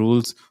to those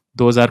rules,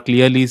 those are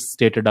clearly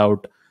stated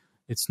out.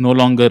 It's no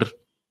longer,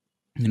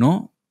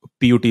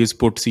 PUT is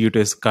put, CUT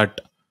is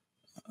cut,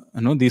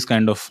 these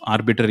kind of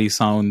arbitrary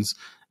sounds.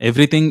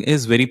 Everything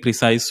is very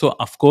precise. So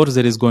of course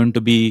there is going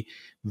to be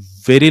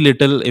very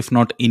little, if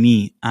not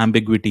any,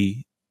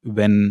 ambiguity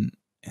when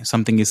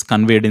something is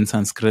conveyed in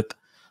Sanskrit.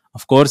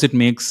 Of course, it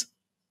makes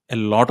a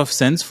lot of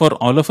sense for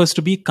all of us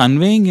to be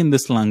conveying in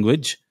this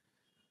language,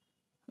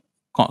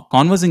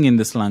 conversing in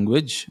this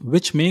language,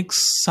 which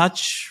makes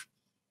such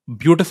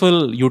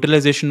beautiful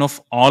utilization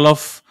of all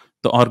of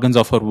the organs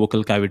of our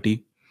vocal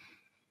cavity.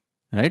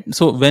 Right?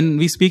 So when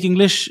we speak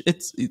English,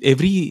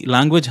 every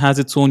language has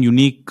its own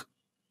unique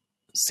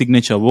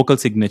signature, vocal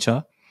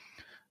signature.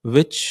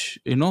 which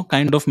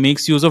kind of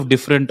makes use of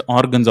different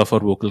organs of our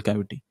vocal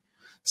cavity.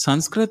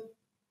 Sanskrit,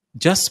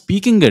 just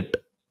speaking it,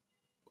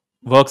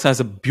 works as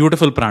a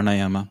beautiful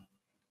pranayama.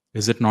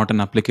 Is it not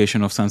an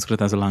application of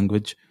Sanskrit as a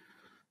language?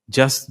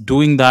 Just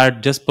doing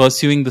that, just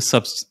pursuing the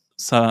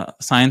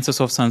sciences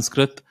of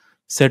Sanskrit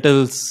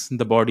settles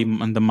the body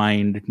and the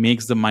mind. It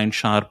makes the mind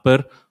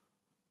sharper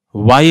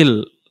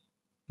while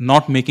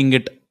not making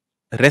it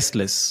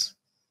restless.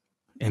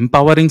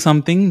 Empowering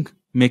something,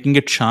 making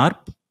it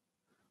sharp,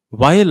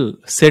 while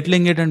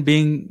settling it and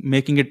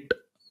making it,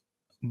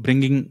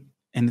 bringing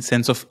a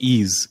sense of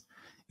ease.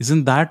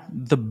 Isn't that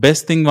the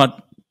best thing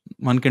what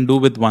one can do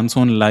with one's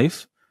own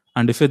life?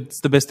 And if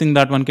it's the best thing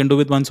that one can do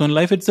with one's own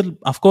life, it's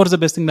of course the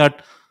best thing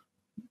that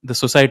the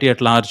society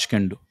at large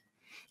can do.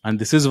 And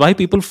this is why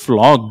people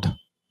flogged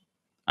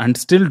and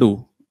still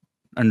do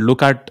and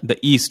look at the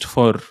East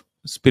for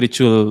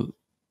spiritual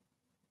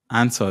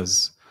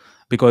answers,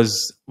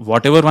 because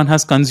whatever one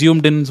has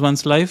consumed in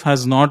one's life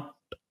has not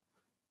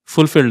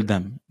fulfilled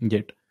them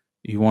yet.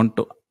 You want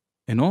to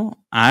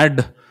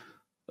add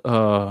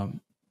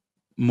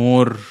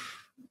more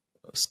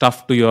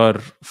stuff to your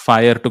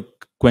fire to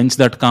quench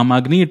that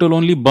kamagni, it will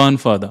only burn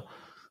further.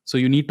 So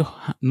you need to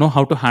know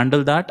how to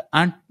handle that,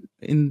 and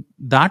in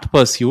that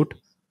pursuit,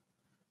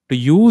 to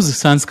use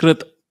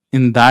Sanskrit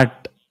in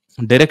that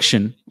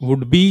direction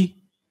would be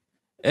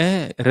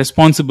a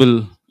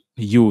responsible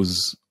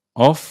use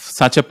of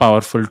such a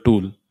powerful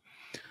tool.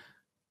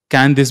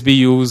 Can this be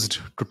used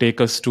to take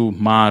us to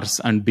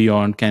Mars and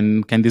beyond?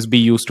 Can this be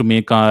used to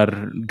make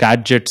our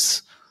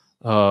gadgets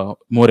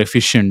more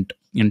efficient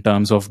in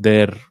terms of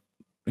their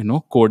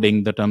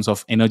coding, the terms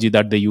of energy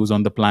that they use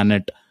on the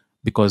planet,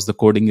 because the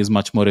coding is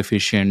much more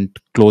efficient,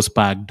 close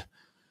packed?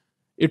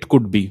 It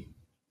could be.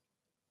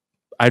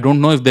 I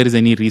don't know if there is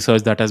any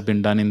research that has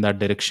been done in that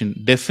direction.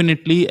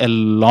 Definitely a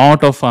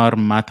lot of our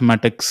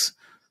mathematics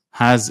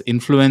has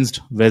influenced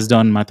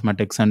Western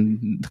mathematics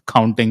and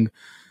counting,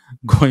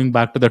 going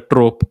back to the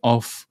trope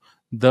of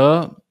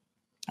the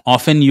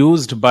often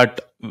used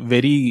but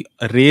very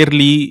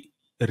rarely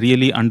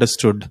really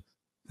understood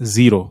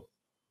zero.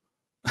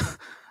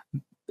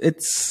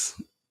 It's,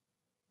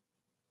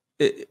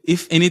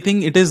 if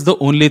anything, it is the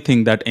only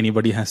thing that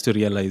anybody has to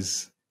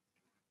realize,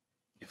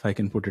 if I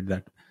can put it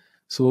that.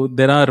 So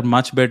there are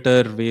much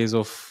better ways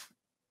of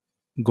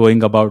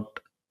going about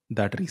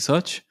that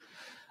research.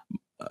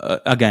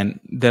 Again,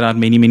 there are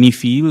many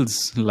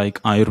fields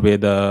like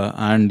Ayurveda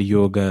and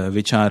yoga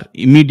which are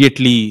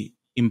immediately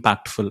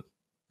impactful,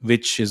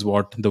 which is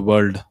what the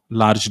world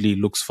largely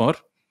looks for.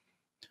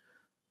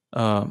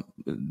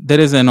 There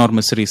is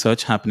enormous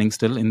research happening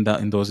still in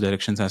those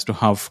directions as to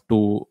how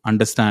to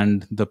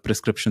understand the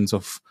prescriptions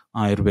of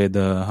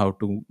Ayurveda, how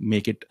to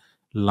make it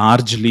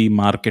largely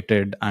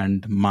marketed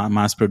and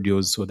mass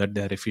produced so that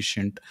they are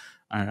efficient.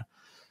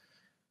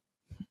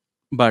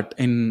 But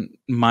in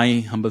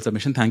my humble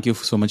submission, thank you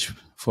so much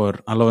for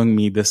allowing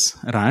me this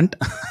rant.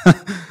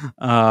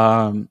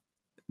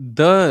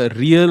 The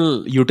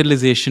real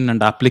utilization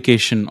and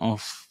application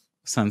of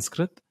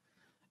Sanskrit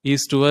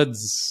is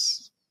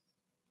towards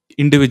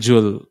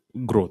individual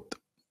growth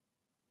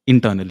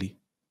internally,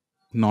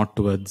 not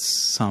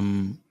towards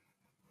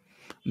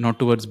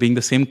being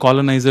the same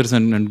colonizers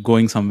and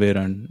going somewhere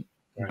and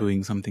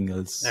doing something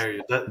else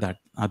that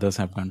others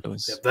have done to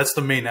us. Yeah, that's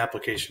the main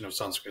application of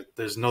Sanskrit.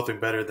 There's nothing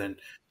better than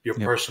your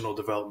personal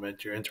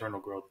development, your internal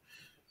growth.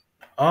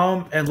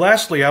 And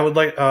lastly, I would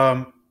like,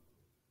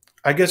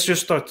 I guess,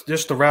 just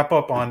to wrap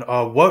up on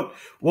what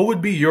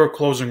would be your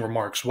closing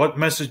remarks? What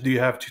message do you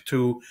have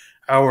to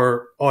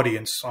our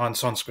audience on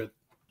Sanskrit?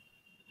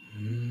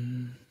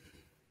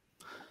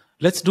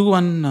 Let's do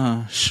one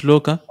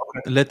shloka.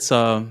 Okay. Let's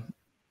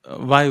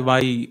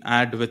why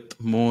add with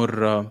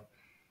more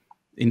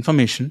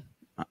information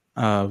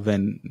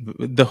when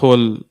the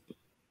whole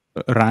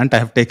rant, I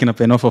have taken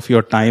up enough of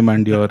your time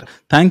and your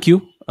thank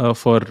you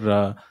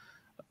for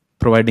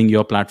providing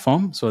your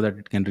platform so that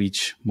it can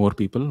reach more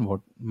people,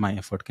 what my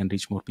effort can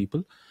reach more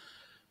people.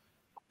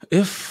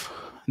 If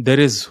there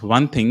is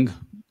one thing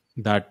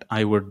that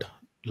I would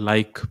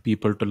like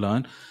people to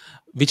learn,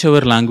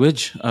 whichever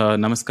language,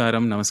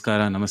 namaskaram,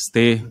 namaskara,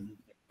 namaste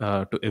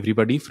to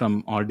everybody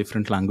from all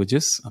different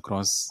languages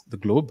across the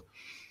globe.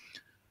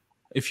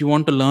 If you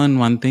want to learn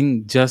one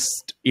thing,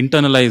 just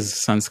internalize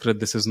Sanskrit.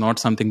 This is not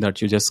something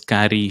that you just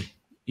carry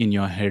in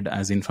your head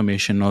as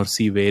information or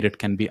see where it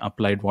can be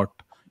applied, what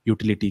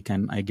utility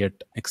can I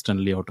get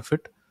externally out of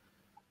it.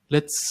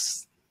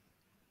 Let's,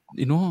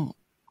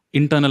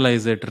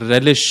 internalize it,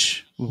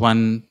 relish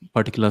one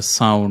particular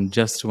sound,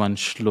 just one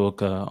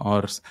shloka,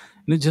 or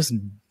just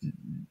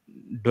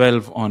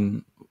delve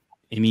on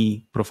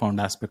any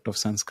profound aspect of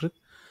Sanskrit.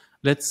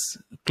 Let's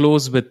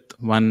close with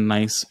one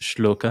nice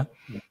shloka,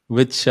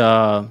 which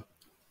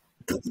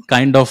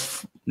kind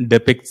of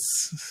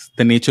depicts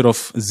the nature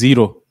of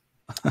zero.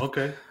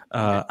 Okay.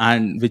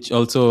 And which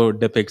also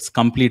depicts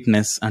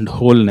completeness and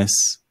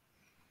wholeness.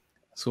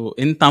 So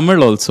in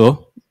Tamil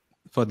also,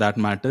 for that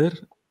matter,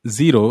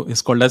 zero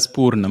is called as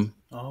Purnam.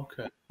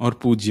 Okay. Or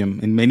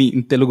Pujyam.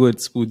 In Telugu,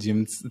 it's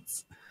Pujyam.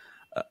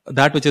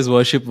 That which is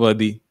worship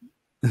worthy,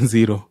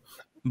 0,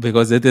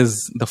 because it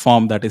is the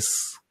form that is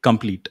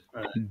complete,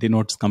 Right.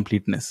 denotes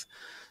completeness.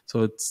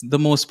 So it's the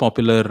most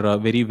popular,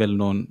 very well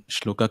known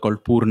shloka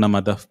called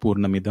Purnamadav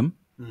Purnamidam.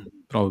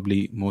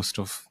 Probably most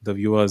of the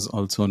viewers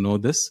also know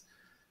this.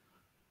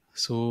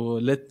 So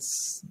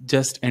let's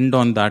just end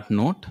on that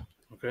note,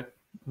 Okay.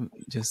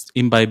 just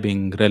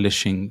imbibing,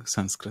 relishing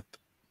Sanskrit.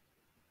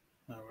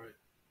 All right.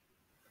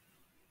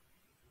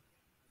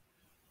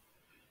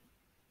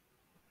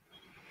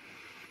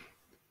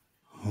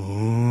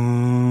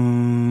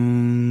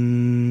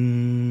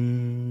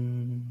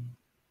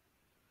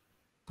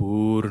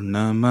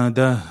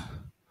 Purnamadah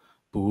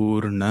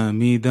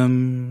Purnamidam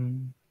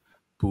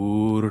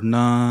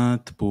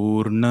Purnat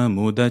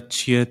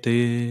Purnamudachyate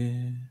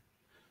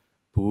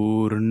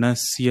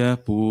Purnasya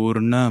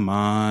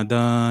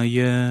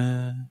Purnamadaya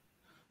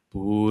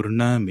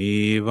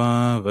Purnameva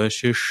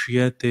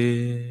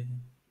Vashishyate.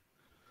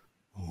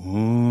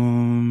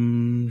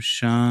 Om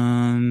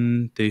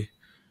Shanti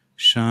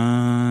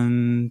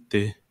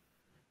Shanti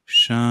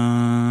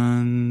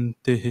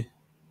Shanti.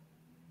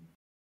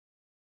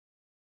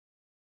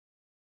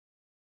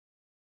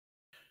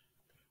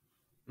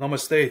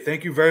 Namaste.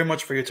 Thank you very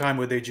much for your time,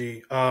 Uday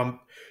ji.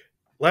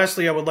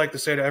 Lastly, I would like to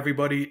say to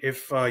everybody,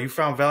 if you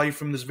found value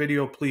from this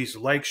video, please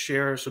like,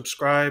 share,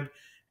 subscribe,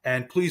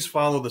 and please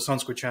follow the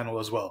Sanskrit channel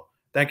as well.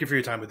 Thank you for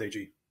your time, Uday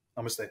ji.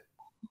 Namaste.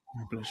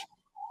 My pleasure.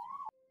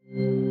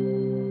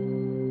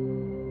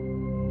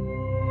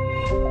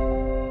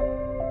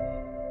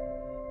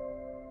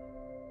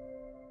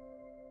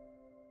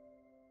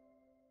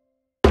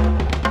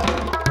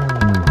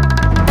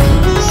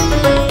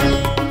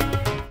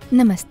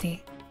 Namaste.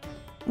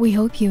 We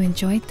hope you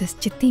enjoyed this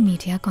Chitti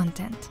Media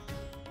content.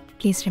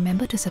 Please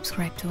remember to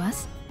subscribe to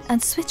us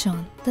and switch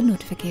on the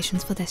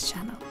notifications for this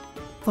channel.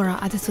 For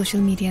our other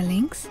social media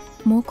links,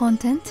 more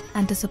content,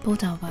 and to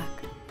support our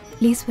work,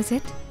 please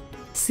visit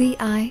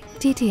citti.net.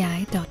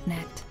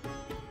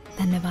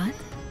 Dhanyavad.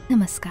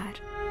 Namaskar.